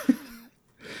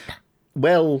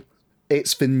 Well,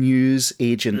 it's the news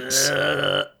agents.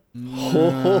 Ho,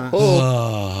 ho,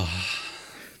 ho.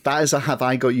 That is a have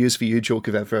I got used for you joke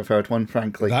if ever I've heard one,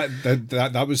 frankly.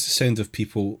 That was the sound of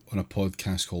people on a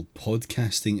podcast called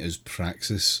Podcasting is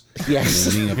Praxis.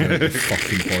 Yes. Moaning about the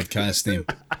fucking podcast name.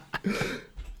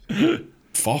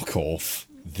 Fuck off,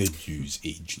 the news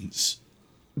agents.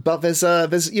 But there's so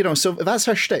that's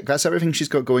her shtick. That's everything she's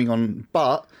got going on.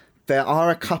 But there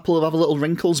are a couple of other little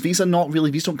wrinkles. These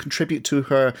don't contribute to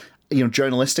her,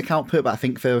 journalistic output, but I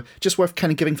think they're just worth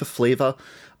kind of giving for flavour.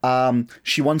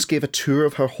 She once gave a tour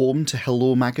of her home to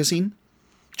Hello magazine.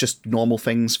 Just normal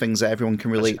things that everyone can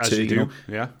relate as to. You do.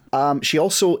 Yeah. She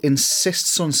also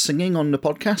insists on singing on the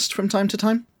podcast from time to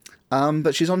time.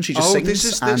 But she just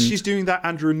sings. She's doing that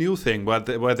Andrew Neil thing where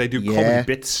they do comedy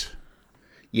bits.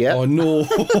 Yeah. Oh no.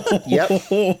 Yep.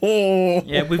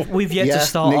 Yeah, we've yet to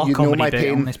start our comedy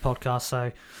bit on this podcast,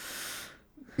 so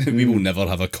we will never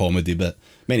have a comedy bit.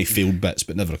 Many failed bits,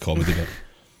 but never a comedy bit.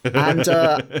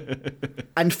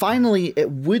 And finally, it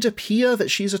would appear that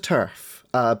she's a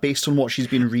TERF, based on what she's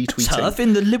been retweeting. TERF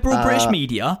in the liberal British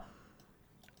media?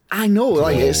 I know,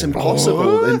 it's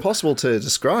impossible to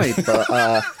describe,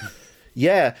 but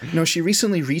she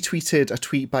recently retweeted a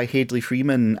tweet by Hadley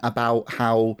Freeman about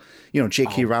how,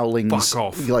 J.K. Rowling's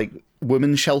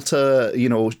women's shelter,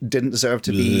 didn't deserve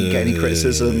to be getting any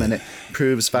criticism, and it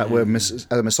proves that we're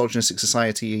a misogynistic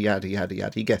society, yada, yada,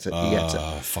 yada. You get it.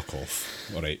 Fuck off.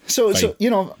 All right. So,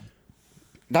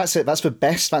 that's it. That's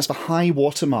the high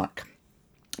watermark.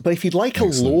 But if you'd like a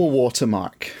low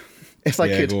watermark, if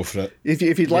go for it.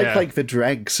 If you'd like the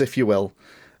dregs, if you will,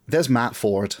 there's Matt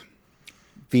Ford.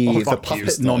 the fuck you. puppet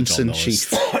He's not a nonsense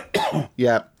chief.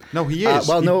 Yeah. No, he is.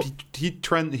 well, no. He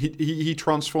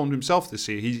transformed himself this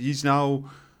year.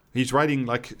 He's writing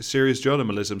like serious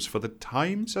journalisms for the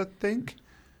Times, I think.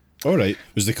 All right.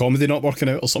 Was the comedy not working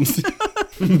out or something?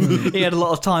 He had a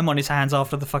lot of time on his hands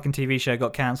after the fucking TV show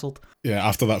got cancelled. Yeah,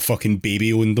 after that fucking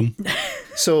baby owned them.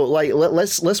 So like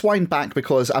let's wind back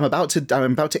because I'm about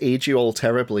to age you all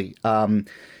terribly.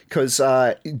 Because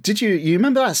did you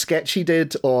remember that sketch he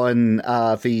did on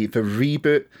the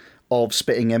reboot of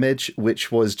Spitting Image,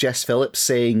 which was Jess Phillips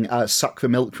saying "suck the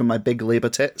milk from my big Labour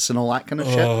tits" and all that kind of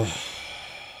shit?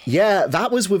 Yeah,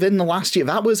 that was within the last year.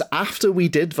 That was after we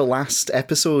did the last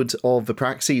episode of the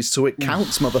Praxis, so it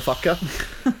counts, motherfucker.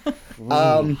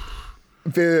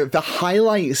 The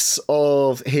highlights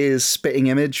of his Spitting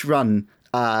Image run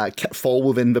fall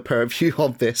within the purview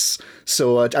of this.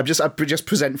 So I just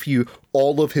present for you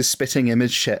all of his Spitting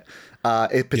Image shit.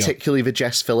 Particularly the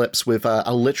Jess Phillips with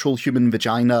a literal human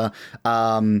vagina,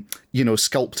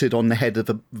 sculpted on the head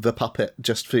of the puppet,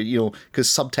 just for, because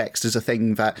subtext is a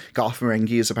thing that Garth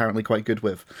Marenghi is apparently quite good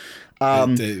with.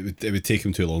 It would take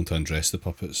him too long to undress the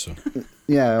puppets, so...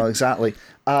 Yeah, exactly.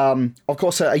 Of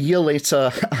course, a year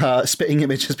later, Spitting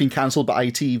Image has been cancelled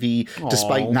by ITV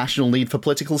despite national need for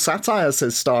political satire,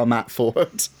 says star Matt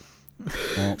Ford.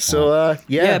 So,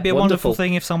 yeah, it'd be a wonderful wonderful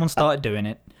thing if someone started doing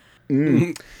it.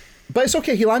 But it's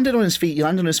okay. He landed on his feet.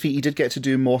 He did get to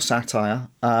do more satire.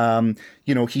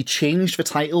 He changed the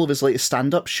title of his latest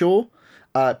stand-up show.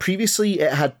 Previously,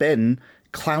 it had been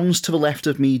Clowns to the Left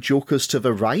of Me, Jokers to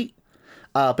the Right.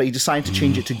 But he decided to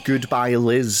change it to Goodbye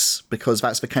Liz, because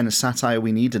that's the kind of satire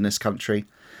we need in this country.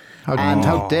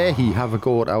 How dare he have a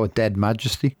go at our dead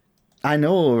majesty? I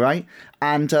know, right?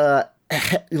 And, hot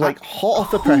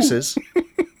off the presses...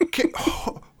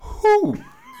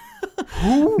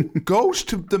 Who goes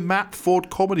to the Matt Ford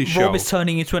comedy show? Rob is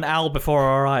turning into an owl before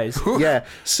our eyes. Yeah,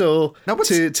 so Now,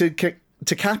 to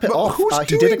cap it off, who's he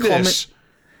doing did a this?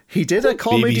 He did a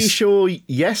comedy Babies. show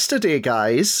yesterday,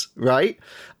 guys, right?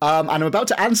 And I'm about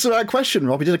to answer that question,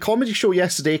 Rob. He did a comedy show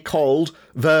yesterday called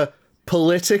The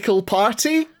Political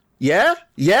Party. Yeah?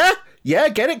 Get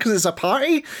it? Because it's a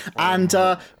party. And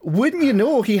wouldn't you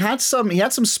know, he had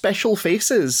some special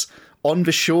faces on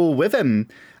the show with him.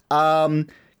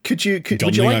 Would you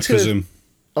Gunning, like I to? presume.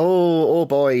 Oh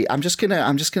boy! I'm just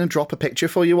gonna drop a picture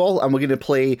for you all, and we're gonna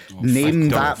play Name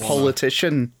That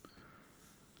Politician.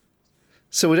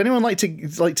 So would anyone like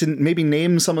to maybe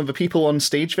name some of the people on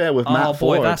stage there with Matt Oh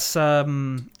boy, Ford? that's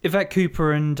Yvette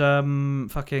Cooper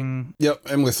and fucking... Yep,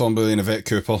 Emily Thornberry and Yvette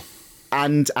Cooper.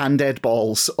 and Ed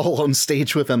Balls all on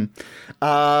stage with him.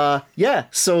 Yeah,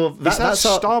 so Is that that's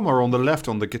Starmer on the left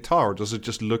on the guitar, or does it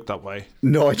just look that way?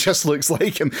 no, it just looks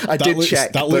like him. I did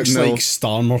check. That but looks no. like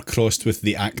Starmer crossed with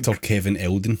the actor Kevin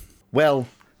Eldon. Well,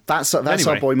 that's Anyway.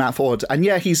 our boy Matt Ford, and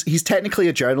yeah, he's technically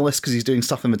a journalist because he's doing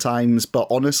stuff in the Times. But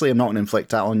honestly, I'm not going to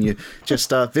inflict that on you. Just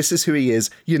this is who he is.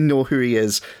 You know who he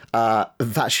is.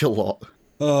 That's your lot.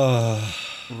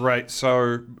 Right.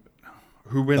 So,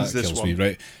 who wins That this kills one? me,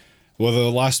 right? Well,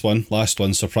 the last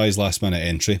one, surprise last minute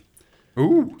entry.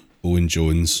 Ooh. Owen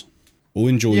Jones.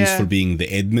 Owen Jones Yeah. for being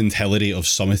the Edmund Hillary of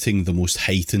summiting the most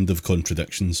heightened of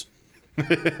contradictions.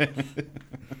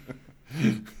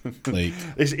 Like,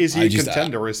 Is he I a just-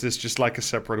 contender, or is this just like a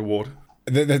separate award?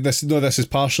 this is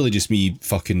partially just me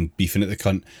fucking beefing at the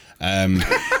cunt.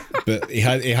 But he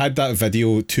had that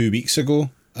video 2 weeks ago,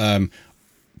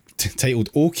 titled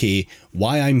 "Okay,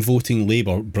 Why I'm Voting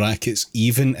Labour (brackets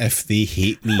even if they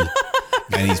hate me,"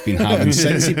 and he's been having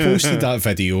since he posted that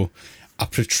video a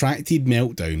protracted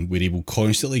meltdown where he will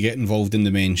constantly get involved in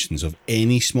the mentions of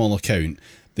any small account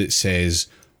that says,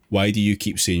 "Why do you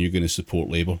keep saying you're going to support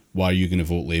Labour? Why are you going to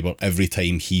vote Labour?" every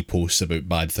time he posts about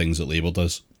bad things that Labour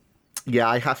does. Yeah,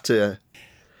 I have to.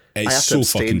 It's have to so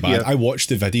abstain fucking bad. here. I watched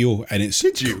the video and it's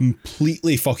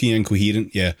completely fucking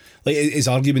incoherent. Yeah. Like, his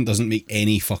argument doesn't make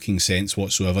any fucking sense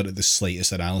whatsoever at the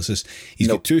slightest analysis. He's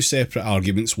Nope. got two separate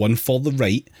arguments, one for the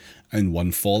right and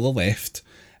one for the left.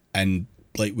 And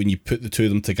like, when you put the two of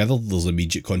them together, there's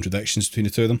immediate contradictions between the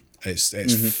two of them. It's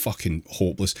fucking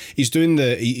hopeless. He's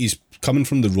coming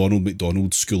from the Ronald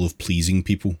McDonald school of pleasing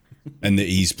people. And that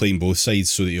he's playing both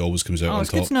sides so that he always comes out Oh, on it's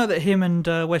top. good to know that him and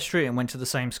Wes Streeton went to the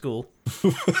same school.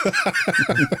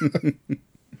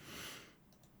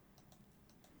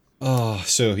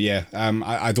 So yeah,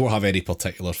 I don't have any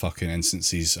particular fucking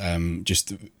instances.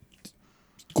 Just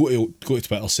go to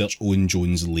Twitter, search Owen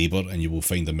Jones Labour, and you will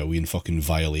find a million fucking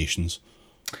violations.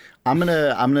 I'm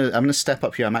gonna step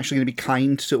up here. I'm actually gonna be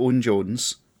kind to Owen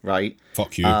Jones, right?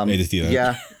 Fuck you, edit it out.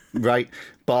 Yeah, right.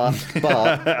 But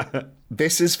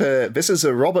This is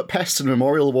a Robert Peston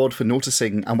Memorial Award for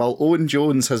noticing, and while Owen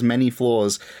Jones has many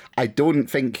flaws, I don't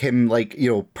think him, like,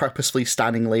 you know, purposefully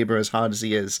standing labour as hard as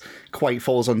he is quite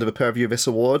falls under the purview of this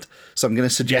award. So I'm going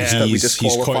to suggest that we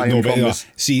disqualify him from this.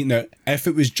 See, now, if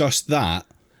it was just that,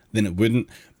 then it wouldn't.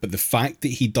 But the fact that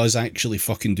he does actually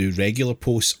fucking do regular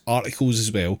posts, articles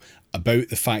as well, about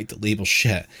the fact that Labour's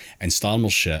shit and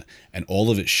Starmer's shit and all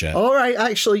of it's shit. All right,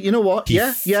 actually, you know what?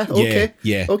 Okay.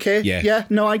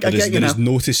 No, I get you now. There is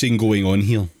noticing going on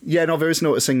here. Yeah, no, there is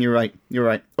noticing. You're right.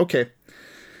 Okay.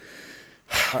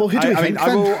 Well, who do we think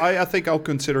then? I think I'll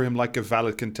consider him like a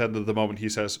valid contender the moment he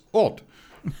says odd.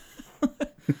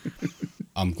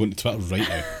 I'm going to Twitter right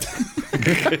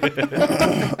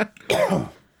now.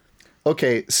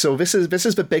 Okay, so this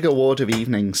is the big award of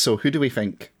evening. So who do we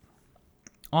think?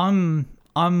 My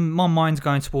mind's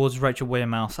going towards Rachel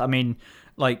Weirmouth. I mean,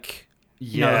 like,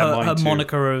 her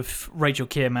moniker of Rachel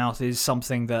Kearmouth is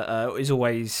something that is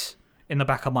always in the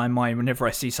back of my mind whenever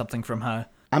I see something from her.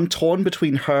 I'm torn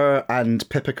between her and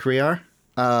Pippa Crerar,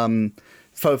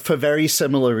 for very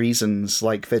similar reasons.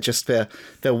 Like, they're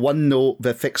one note,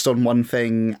 they're fixed on one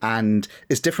thing, and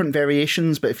it's different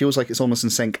variations, but it feels like it's almost in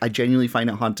sync. I genuinely find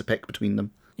it hard to pick between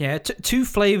them. Yeah, two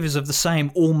flavours of the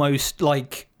same, almost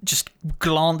like just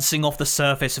glancing off the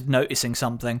surface of noticing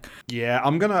something. Yeah,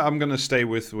 I'm gonna stay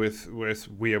with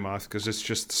Weirmouth because it's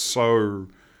just so,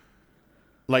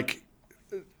 like,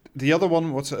 the other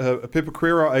one. Pippa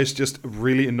Crerar is just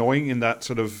really annoying in that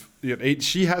sort of.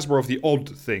 She has more of the odd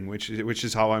thing, which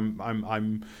is how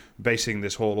I'm basing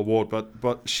this whole award.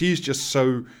 But she's just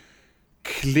so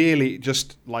clearly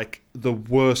just like the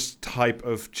worst type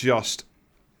of just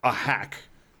a hack.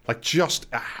 Like, just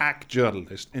a hack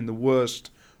journalist in the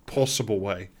worst possible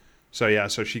way. So, yeah,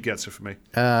 so she gets it for me.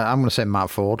 I'm going to say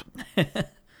Matt Ford.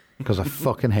 Because I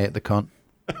fucking hate the cunt.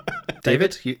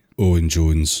 David? Owen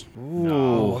Jones.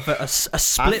 No. A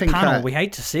split panel. We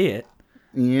hate to see it.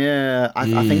 Yeah, I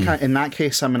think in that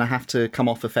case, I'm going to have to come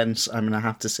off the fence. I'm going to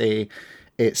have to say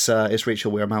it's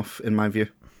Rachel Weirmouth, in my view.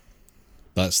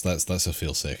 That's a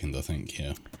fair second, I think,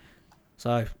 yeah.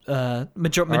 So,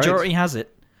 majority has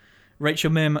it.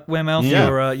 Rachel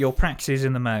Weirmouth, your praxis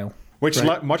in the mail. Which,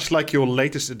 much like your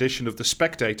latest edition of The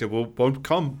Spectator, won't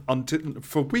come until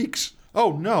for weeks.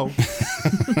 Oh, no.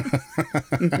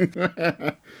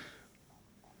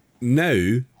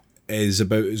 Now is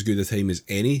about as good a time as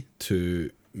any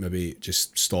to maybe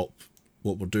just stop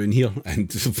what we're doing here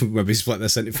and maybe split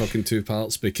this into fucking two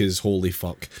parts, because holy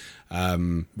fuck,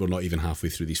 we're not even halfway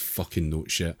through these fucking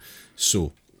notes yet.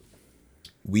 So,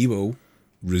 we will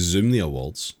resume the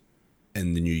awards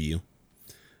in the new year.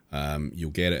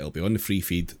 You'll get it, it'll be on the free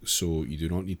feed, so you do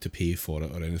not need to pay for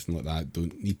it or anything like that.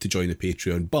 Don't need to join the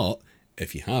Patreon, but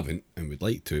if you haven't and would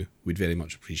like to, we'd very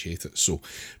much appreciate it. So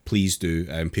please do,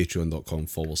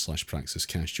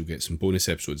 patreon.com/PraxisCast. You'll get some bonus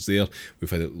episodes there. We've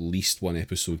had at least one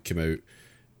episode come out.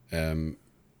 We'll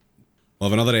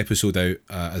have another episode out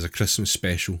as a Christmas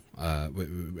special,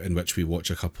 in which we watch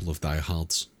a couple of Die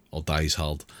Hards, or Dies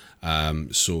Hard.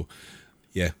 So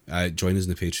yeah, join us in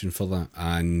the Patreon for that.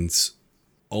 And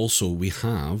also, we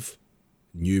have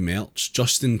new merch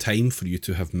just in time for you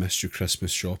to have missed your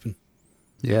Christmas shopping.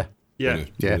 Yeah. Yeah.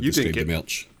 You didn't get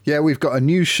merch. Yeah, we've got a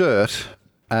new shirt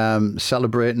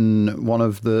celebrating one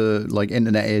of the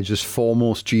internet age's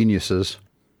foremost geniuses,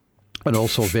 and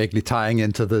also vaguely tying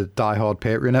into the Die Hard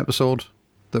Patreon episode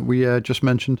that we just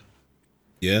mentioned.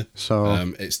 Yeah.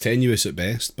 So it's tenuous at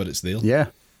best, but it's there. Yeah.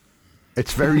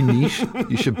 It's very niche.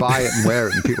 You should buy it and wear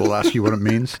it, and people will ask you what it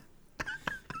means.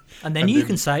 And then you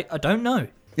can say, I don't know.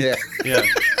 Yeah. Yeah.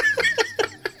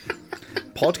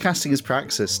 Podcasting is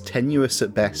praxis, tenuous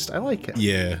at best. I like it.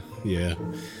 Yeah.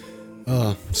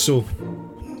 So,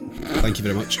 thank you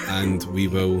very much, and we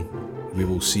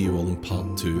will see you all in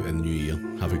part 2 in the new year.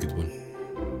 Have a good one.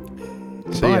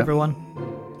 See Bye, ya. everyone.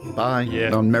 Bye.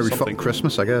 Yeah. On Merry something. fucking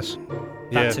Christmas, I guess.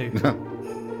 That too.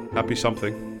 Happy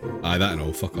something. Aye, that and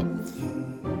all. Fuck up.